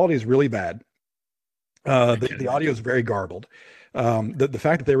 The quality is really bad. The audio is very garbled. The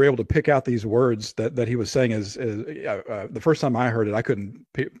fact that they were able to pick out these words that he was saying is the first time I heard it, I couldn't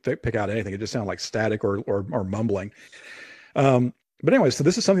pick out anything. It just sounded like static or mumbling. But anyway, so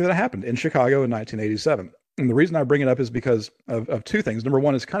this is something that happened in Chicago in 1987. And the reason I bring it up is because of two things. Number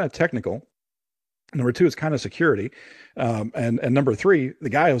one, it's kind of technical. Number two, it's kind of security. And number three, the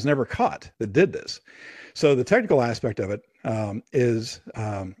guy was never caught that did this. So the technical aspect of it is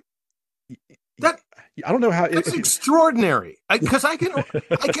I don't know how it's extraordinary, because I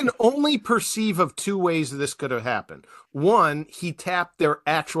can only perceive of two ways this could have happened. One, he tapped their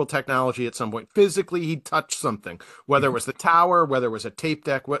actual technology at some point. Physically, he touched something, whether it was the tower, whether it was a tape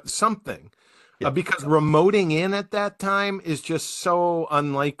deck, something. Yeah. Because remoting in at that time is just so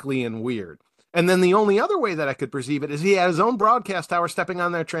unlikely and weird. And then the only other way that I could perceive it is he had his own broadcast tower stepping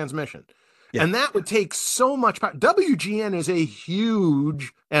on their transmission. Yeah. And that would take so much power. WGN is a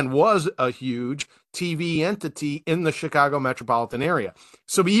huge, and was a huge, TV entity in the Chicago metropolitan area.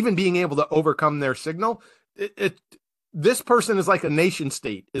 So even being able to overcome their signal, this person is like a nation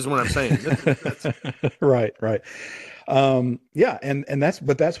state, is what I'm saying. Right. Yeah, and that's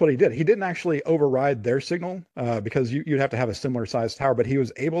what he did. He didn't actually override their signal because you'd have to have a similar sized tower, but he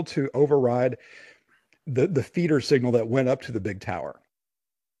was able to override the feeder signal that went up to the big tower.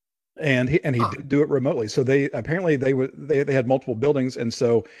 And he did do it remotely. So they had multiple buildings, and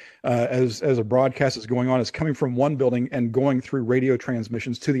so as a broadcast is going on, it's coming from one building and going through radio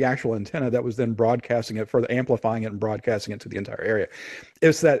transmissions to the actual antenna that was then broadcasting it, further amplifying it and broadcasting it to the entire area.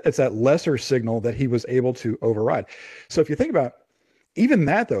 It's that lesser signal that he was able to override. So if you think about even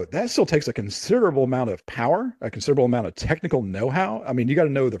that, though, that still takes a considerable amount of power, a considerable amount of technical know-how. I mean, you got to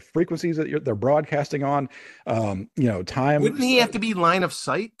know the frequencies that they're broadcasting on, time. Wouldn't he have to be line of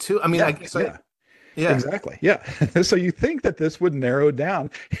sight too? I mean, I guess. Yeah, exactly. Yeah. So you think that this would narrow down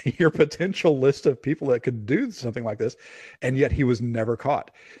your potential list of people that could do something like this, and yet he was never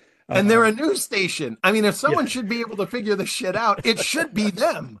caught. And they're a news station. I mean, if someone should be able to figure this shit out, it should be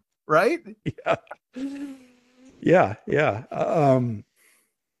them, right? Yeah.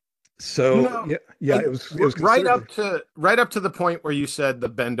 So it was right up to the point where you said the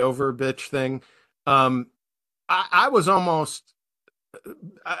bend over bitch thing. I was almost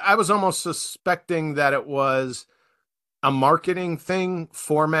suspecting that it was a marketing thing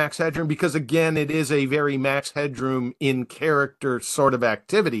for Max Headroom, because again, it is a very Max Headroom in character sort of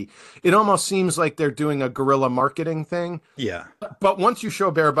activity. It almost seems like they're doing a guerrilla marketing thing. Yeah. But once you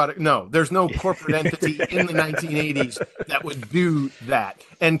show Bare Buttock, no, there's no corporate entity in the 1980s that would do that.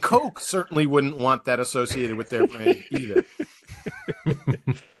 And Coke certainly wouldn't want that associated with their brand either.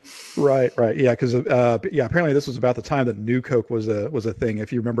 Right. Yeah, because apparently this was about the time that New Coke was a thing.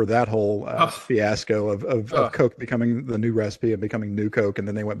 If you remember that whole fiasco of Coke becoming the new recipe and becoming New Coke, and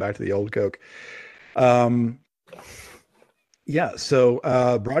then they went back to the old Coke.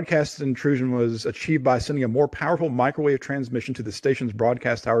 So broadcast intrusion was achieved by sending a more powerful microwave transmission to the station's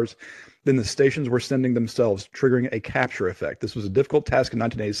broadcast towers than the stations were sending themselves, triggering a capture effect. This was a difficult task in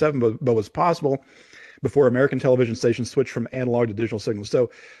 1987, but was possible before American television stations switched from analog to digital signals. So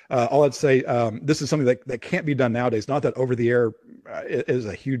all I'd say, this is something that can't be done nowadays. Not that over the air is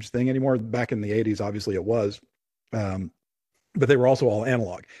a huge thing anymore. Back in the 80s, obviously it was. but they were also all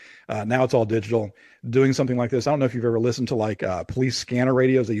analog. Now it's all digital. Doing something like this, I don't know if you've ever listened to like police scanner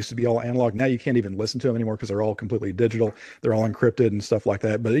radios. They used to be all analog. Now you can't even listen to them anymore because they're all completely digital. They're all encrypted and stuff like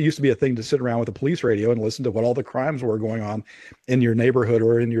that. But it used to be a thing to sit around with a police radio and listen to what all the crimes were going on in your neighborhood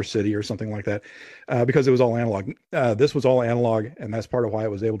or in your city or something like that, because it was all analog. This was all analog, and that's part of why it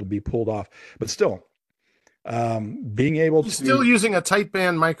was able to be pulled off. But still, being able He's to still using a tight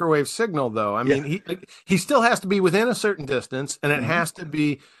band microwave signal, though. I mean, he still has to be within a certain distance, and it has to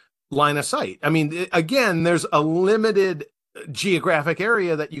be line of sight. I mean, again, there's a limited geographic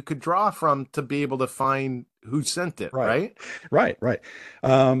area that you could draw from to be able to find who sent it, right? Right.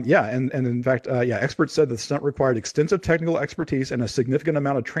 Yeah, and in fact, experts said the stunt required extensive technical expertise and a significant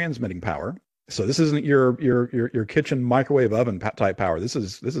amount of transmitting power. So this isn't your kitchen microwave oven type power. This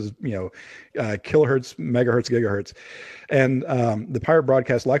is kilohertz, megahertz, gigahertz, and the pirate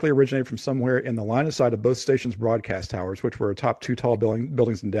broadcast likely originated from somewhere in the line of sight of both stations' broadcast towers, which were atop two tall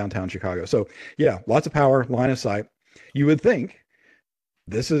buildings in downtown Chicago. So yeah, lots of power, line of sight. You would think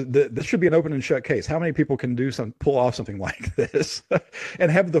this should be an open and shut case. How many people can pull off something like this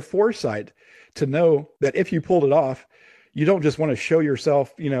and have the foresight to know that if you pulled it off, you don't just want to show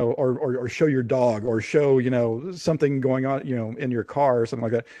yourself, or show your dog or show, something going on, in your car or something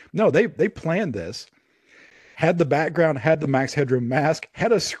like that. No, they planned this, had the background, had the Max Headroom mask,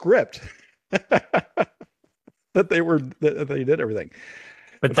 had a script that they did everything.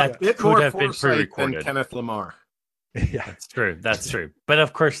 But that could have been pre-recorded. Than Kenneth Lamar. Yeah, that's true. But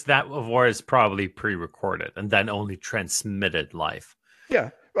of course, that was probably pre-recorded and then only transmitted live. Yeah.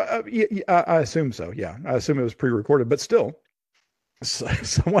 I assume so. Yeah, I assume it was pre-recorded, but still,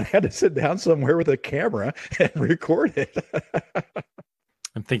 someone had to sit down somewhere with a camera and record it.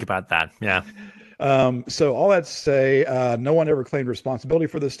 And think about that. Yeah. So all that to say, no one ever claimed responsibility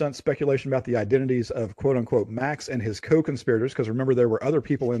for this stunt. Speculation about the identities of "quote unquote" Max and his co-conspirators, because remember there were other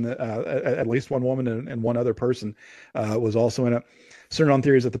people in the, at least one woman and one other person was also in it. Centered on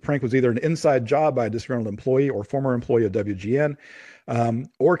theories that the prank was either an inside job by a disgruntled employee or former employee of WGN,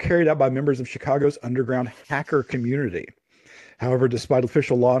 or carried out by members of Chicago's underground hacker community. However, despite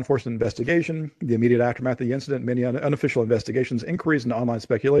official law enforcement investigation, the immediate aftermath of the incident, many unofficial investigations, inquiries, and online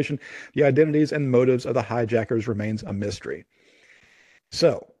speculation, the identities and motives of the hijackers remains a mystery.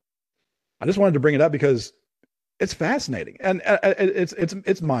 So, I just wanted to bring it up because it's fascinating, and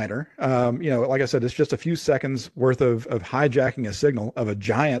it's minor. Like I said, it's just a few seconds worth of hijacking a signal of a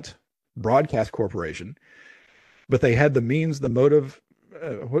giant broadcast corporation, but they had the means, the motive.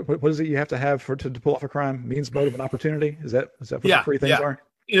 What is it you have to have to pull off a crime? Means, motive, and opportunity. Is that what the three things are?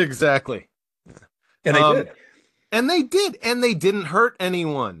 Exactly. And they did. And they didn't hurt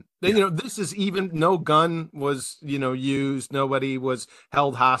anyone. This is even no gun was, used. Nobody was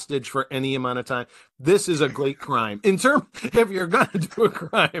held hostage for any amount of time. This is a great crime. In terms, if you're going to do a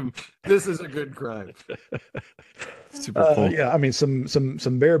crime, this is a good crime. Super cool. Yeah, I mean,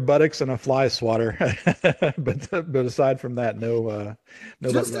 some bare buttocks and a fly swatter, but aside from that, no.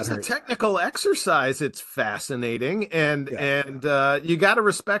 Just as a technical exercise, it's fascinating, and you got to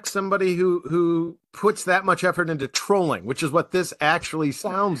respect somebody who puts that much effort into trolling, which is what this actually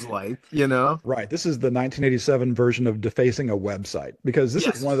sounds like. Right. This is the 1987 version of defacing a website, because this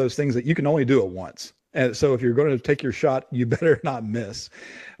is one of those things that you can only do it once. And so if you're going to take your shot, you better not miss,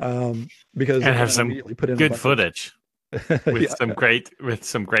 because and have some good footage. With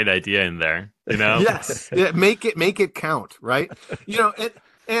some great idea in there, Yes, make it count, right?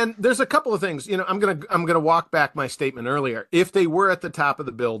 And there's a couple of things. I'm gonna walk back my statement earlier. If they were at the top of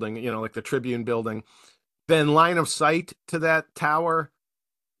the building, like the Tribune building, then line of sight to that tower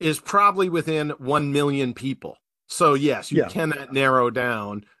is probably within 1 million people. So yes, you cannot narrow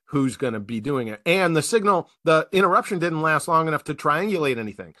down who's going to be doing it. And the interruption didn't last long enough to triangulate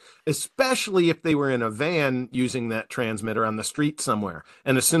anything, especially if they were in a van using that transmitter on the street somewhere.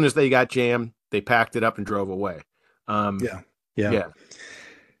 And as soon as they got jammed, they packed it up and drove away. Yeah.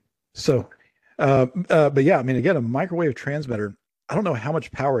 So, but yeah, I mean, again, a microwave transmitter, I don't know how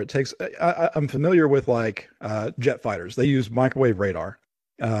much power it takes. I'm familiar with jet fighters. They use microwave radar.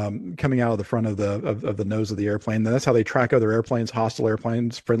 Coming out of the front of the nose of the airplane. That's how they track other airplanes, hostile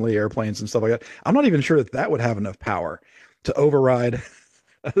airplanes, friendly airplanes, and stuff like that. I'm not even sure that would have enough power to override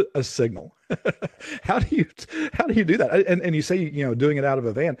a signal. How do you do that? And you say, doing it out of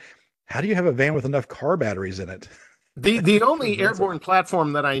a van. How do you have a van with enough car batteries in it? The only airborne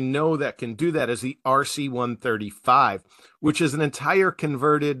platform that I know that can do that is the RC-135, which is an entire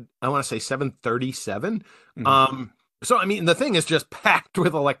converted, I want to say 737. Mm-hmm. So, I mean, the thing is just packed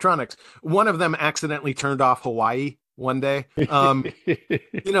with electronics. One of them accidentally turned off Hawaii one day. And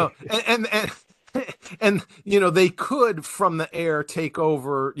and they could from the air take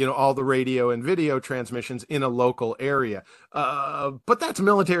over all the radio and video transmissions in a local area, but that's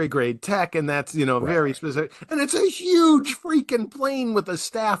military grade tech, and that's very specific, and it's a huge freaking plane with a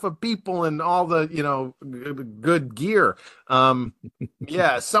staff of people and all the good gear.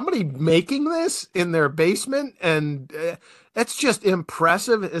 Yeah, somebody making this in their basement, and that's just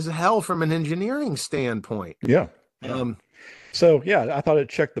impressive as hell from an engineering standpoint. Yeah. So yeah, I thought it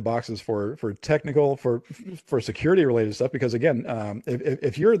checked the boxes for technical, for security related stuff, because again,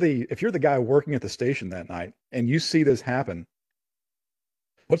 if you're the guy working at the station that night and you see this happen,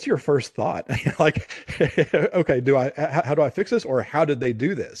 what's your first thought? Like, okay, how do I fix this, or how did they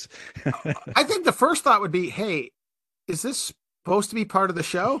do this? I think the first thought would be, hey, is this supposed to be part of the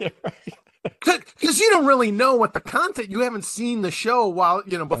show? Because you don't really know what the content, you haven't seen the show while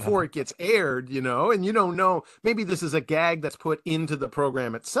before it gets aired, and you don't know, maybe this is a gag that's put into the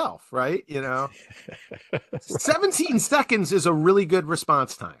program itself, right? Right. 17 seconds is a really good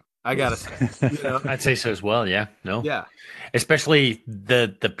response time, I gotta say. I'd say so as well. Yeah. Especially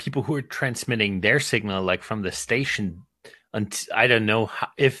the people who are transmitting their signal, like from the station. I don't know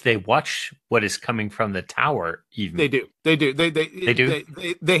if they watch what is coming from the tower. Even they do.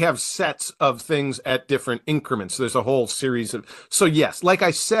 They have sets of things at different increments. There's a whole series of. So yes, like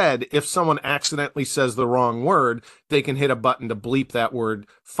I said, if someone accidentally says the wrong word, they can hit a button to bleep that word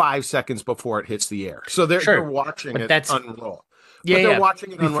 5 seconds before it hits the air. So they're watching it unroll. Yeah, they're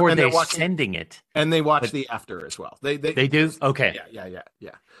watching it before they're sending it, and they watch the after as well. They do. Okay. Yeah.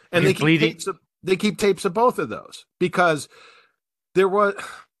 And they keep tapes of both of those, because there was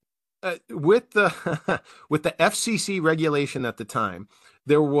with the FCC regulation at the time,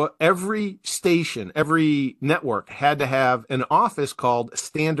 every station, every network had to have an office called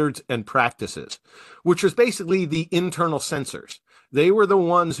Standards and Practices, which was basically the internal censors. They were the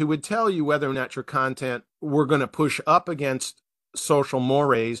ones who would tell you whether or not your content were going to push up against social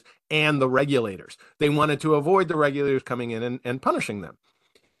mores and the regulators. They wanted to avoid the regulators coming in and punishing them.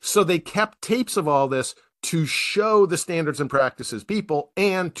 So they kept tapes of all this to show the Standards and Practices people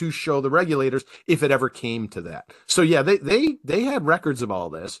and to show the regulators if it ever came to that. So yeah, they had records of all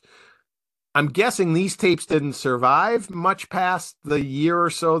this. I'm guessing these tapes didn't survive much past the year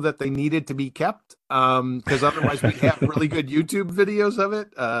or so that they needed to be kept, because otherwise we'd have really good YouTube videos of it.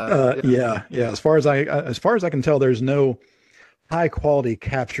 Yeah. As far as I can tell, there's no high quality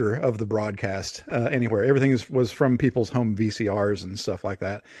capture of the broadcast anywhere. Everything was from people's home VCRs and stuff like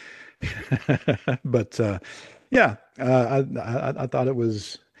that. But I thought it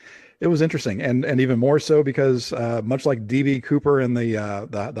was interesting, and even more so because much like DB Cooper and the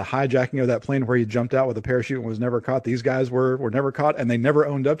hijacking of that plane where he jumped out with a parachute and was never caught, these guys were never caught, and they never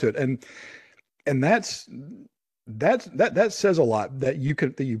owned up to it, and that says a lot that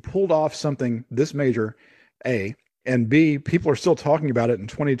you pulled off something this major, A. And B, people are still talking about it in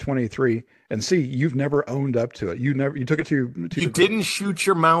 2023. And C, you've never owned up to it. You took it to you didn't shoot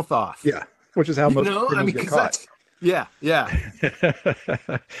your mouth off. Yeah, which is how most criminals get caught. Yeah.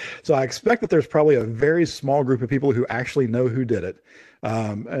 So I expect that there's probably a very small group of people who actually know who did it.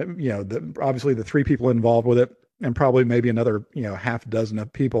 Obviously the 3 people involved with it, and probably maybe another half dozen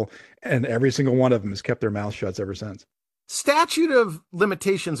of people, and every single one of them has kept their mouth shut ever since. Statute of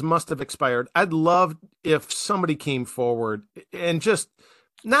limitations must have expired. I'd love if somebody came forward and just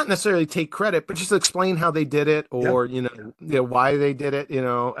not necessarily take credit, but just explain how they did it, or why they did it.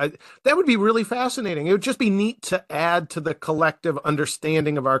 That would be really fascinating. It would just be neat to add to the collective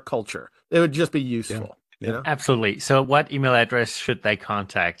understanding of our culture. It would just be useful. Yeah. Absolutely. So what email address should they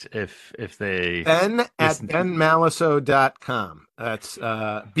contact if they ben@benmalisow.com. That's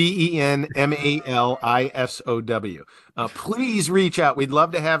BENMALISOW. Please reach out. We'd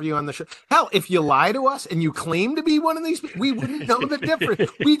love to have you on the show. Hell, if you lie to us and you claim to be one of these people, we wouldn't know the difference.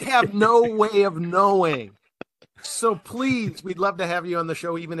 We'd have no way of knowing. So please, we'd love to have you on the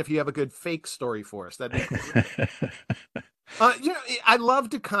show, even if you have a good fake story for us. That'd be cool. I love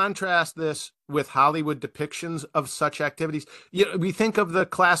to contrast this with Hollywood depictions of such activities. We think of the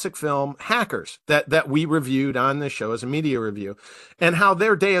classic film Hackers that we reviewed on this show as a media review, and how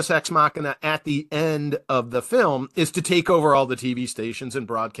their Deus Ex Machina at the end of the film is to take over all the TV stations and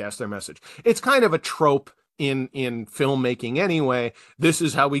broadcast their message. It's kind of a trope in filmmaking anyway. This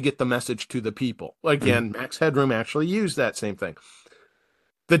is how we get the message to the people. Again, Max Headroom actually used that same thing.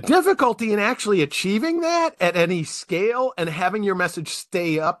 The difficulty in actually achieving that at any scale and having your message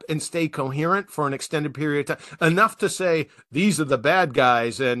stay up and stay coherent for an extended period of time, enough to say, these are the bad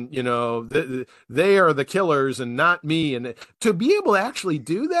guys and, they are the killers and not me. And to be able to actually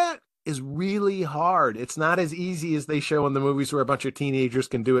do that is really hard. It's not as easy as they show in the movies where a bunch of teenagers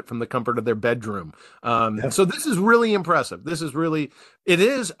can do it from the comfort of their bedroom. So this is really impressive. It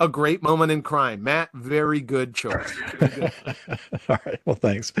is a great moment in crime. Matt, very good choice. Very good. All right. Well,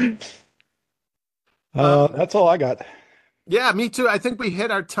 thanks. That's all I got. Yeah, me too. I think we hit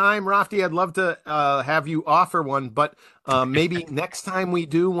our time. Rafti, I'd love to have you offer one, but maybe next time we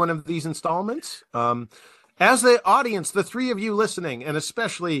do one of these installments. As the audience, the three of you listening, and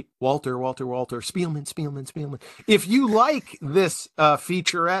especially Walter, Spielman. If you like this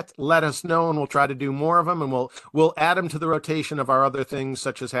featurette, let us know, and we'll try to do more of them, and we'll add them to the rotation of our other things,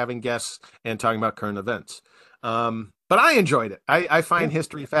 such as having guests and talking about current events. But I enjoyed it. I find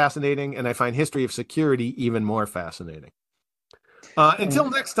history fascinating, and I find history of security even more fascinating. Until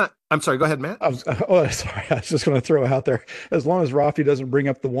next time. I'm sorry. Go ahead, Matt. Sorry. I was just going to throw out there. As long as Rafti doesn't bring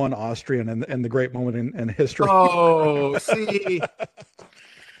up the one Austrian and the great moment in history. Oh, see,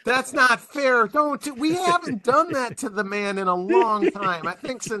 that's not fair. We haven't done that to the man in a long time. I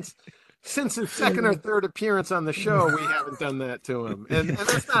think since his second or third appearance on the show, we haven't done that to him, and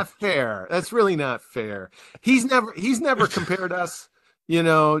that's not fair. That's really not fair. He's never compared us,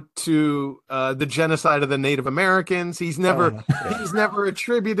 to the genocide of the Native Americans. He's never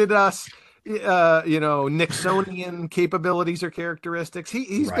attributed us, Nixonian capabilities or characteristics.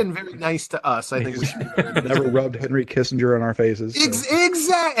 He's been very nice to us. I think we should never rubbed Henry Kissinger in our faces. So.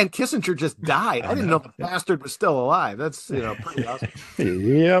 Exactly. And Kissinger just died. I didn't know the bastard was still alive. That's pretty awesome.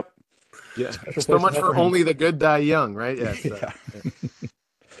 Yep. Yeah. So much for only the good die young, right? Yes. Yeah.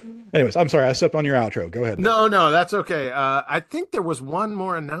 Anyways, I'm sorry. I stepped on your outro. Go ahead. No, that's okay. I think there was one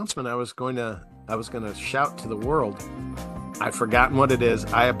more announcement I was going to shout to the world. I've forgotten what it is.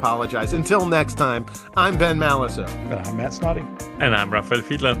 I apologize. Until next time, I'm Ben Malisow. I'm Matt Snoddy. And I'm Raphael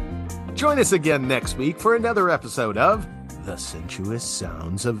Fiedler. Join us again next week for another episode of The Sensuous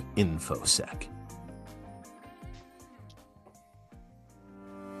Sounds of InfoSec.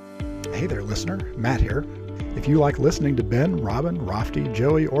 Hey there, listener. Matt here. If you like listening to Ben, Robin, Rafti,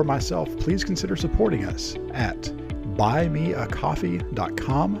 Joey, or myself, please consider supporting us at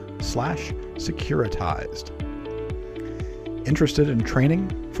buymeacoffee.com/securitized. Interested in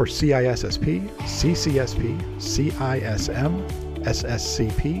training for CISSP, CCSP, CISM,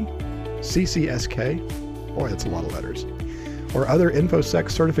 SSCP, CCSK, boy, that's a lot of letters, or other InfoSec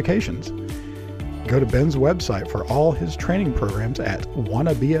certifications? Go to Ben's website for all his training programs at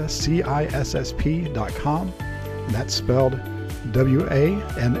wannabeacissp.com. And that's spelled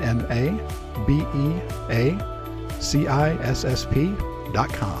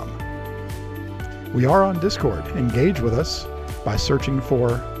WANNABEACISSP.com. We are on Discord. Engage with us by searching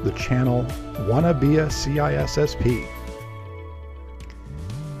for the channel WannaBeACISSP.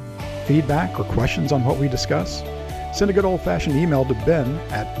 Feedback or questions on what we discuss? Send a good old-fashioned email to Ben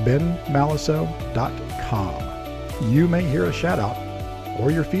at benmalisow.com. You may hear a shout-out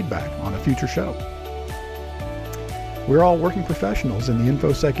or your feedback on a future show. We're all working professionals in the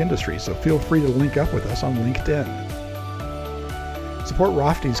InfoSec industry, so feel free to link up with us on LinkedIn. Support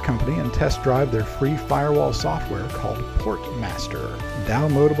Rafti's company and test drive their free firewall software called Portmaster,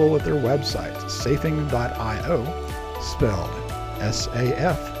 downloadable at their website, safing.io, spelled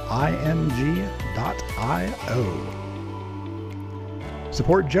SAFING.io.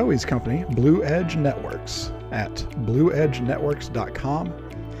 Support Joey's company, Blue Edge Networks, at blueedgenetworks.com,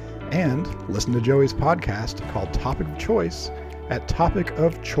 and listen to Joey's podcast called Topic of Choice at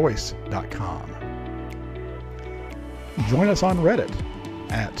topicofchoice.com. Join us on Reddit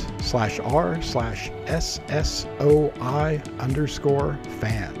at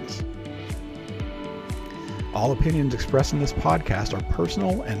 /r/SSOI_fans. All opinions expressed in this podcast are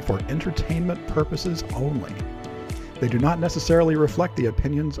personal and for entertainment purposes only. They do not necessarily reflect the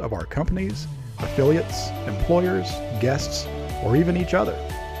opinions of our companies, affiliates, employers, guests, or even each other.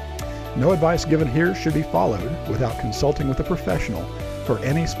 No advice given here should be followed without consulting with a professional for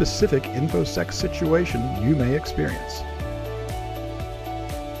any specific InfoSec situation you may experience.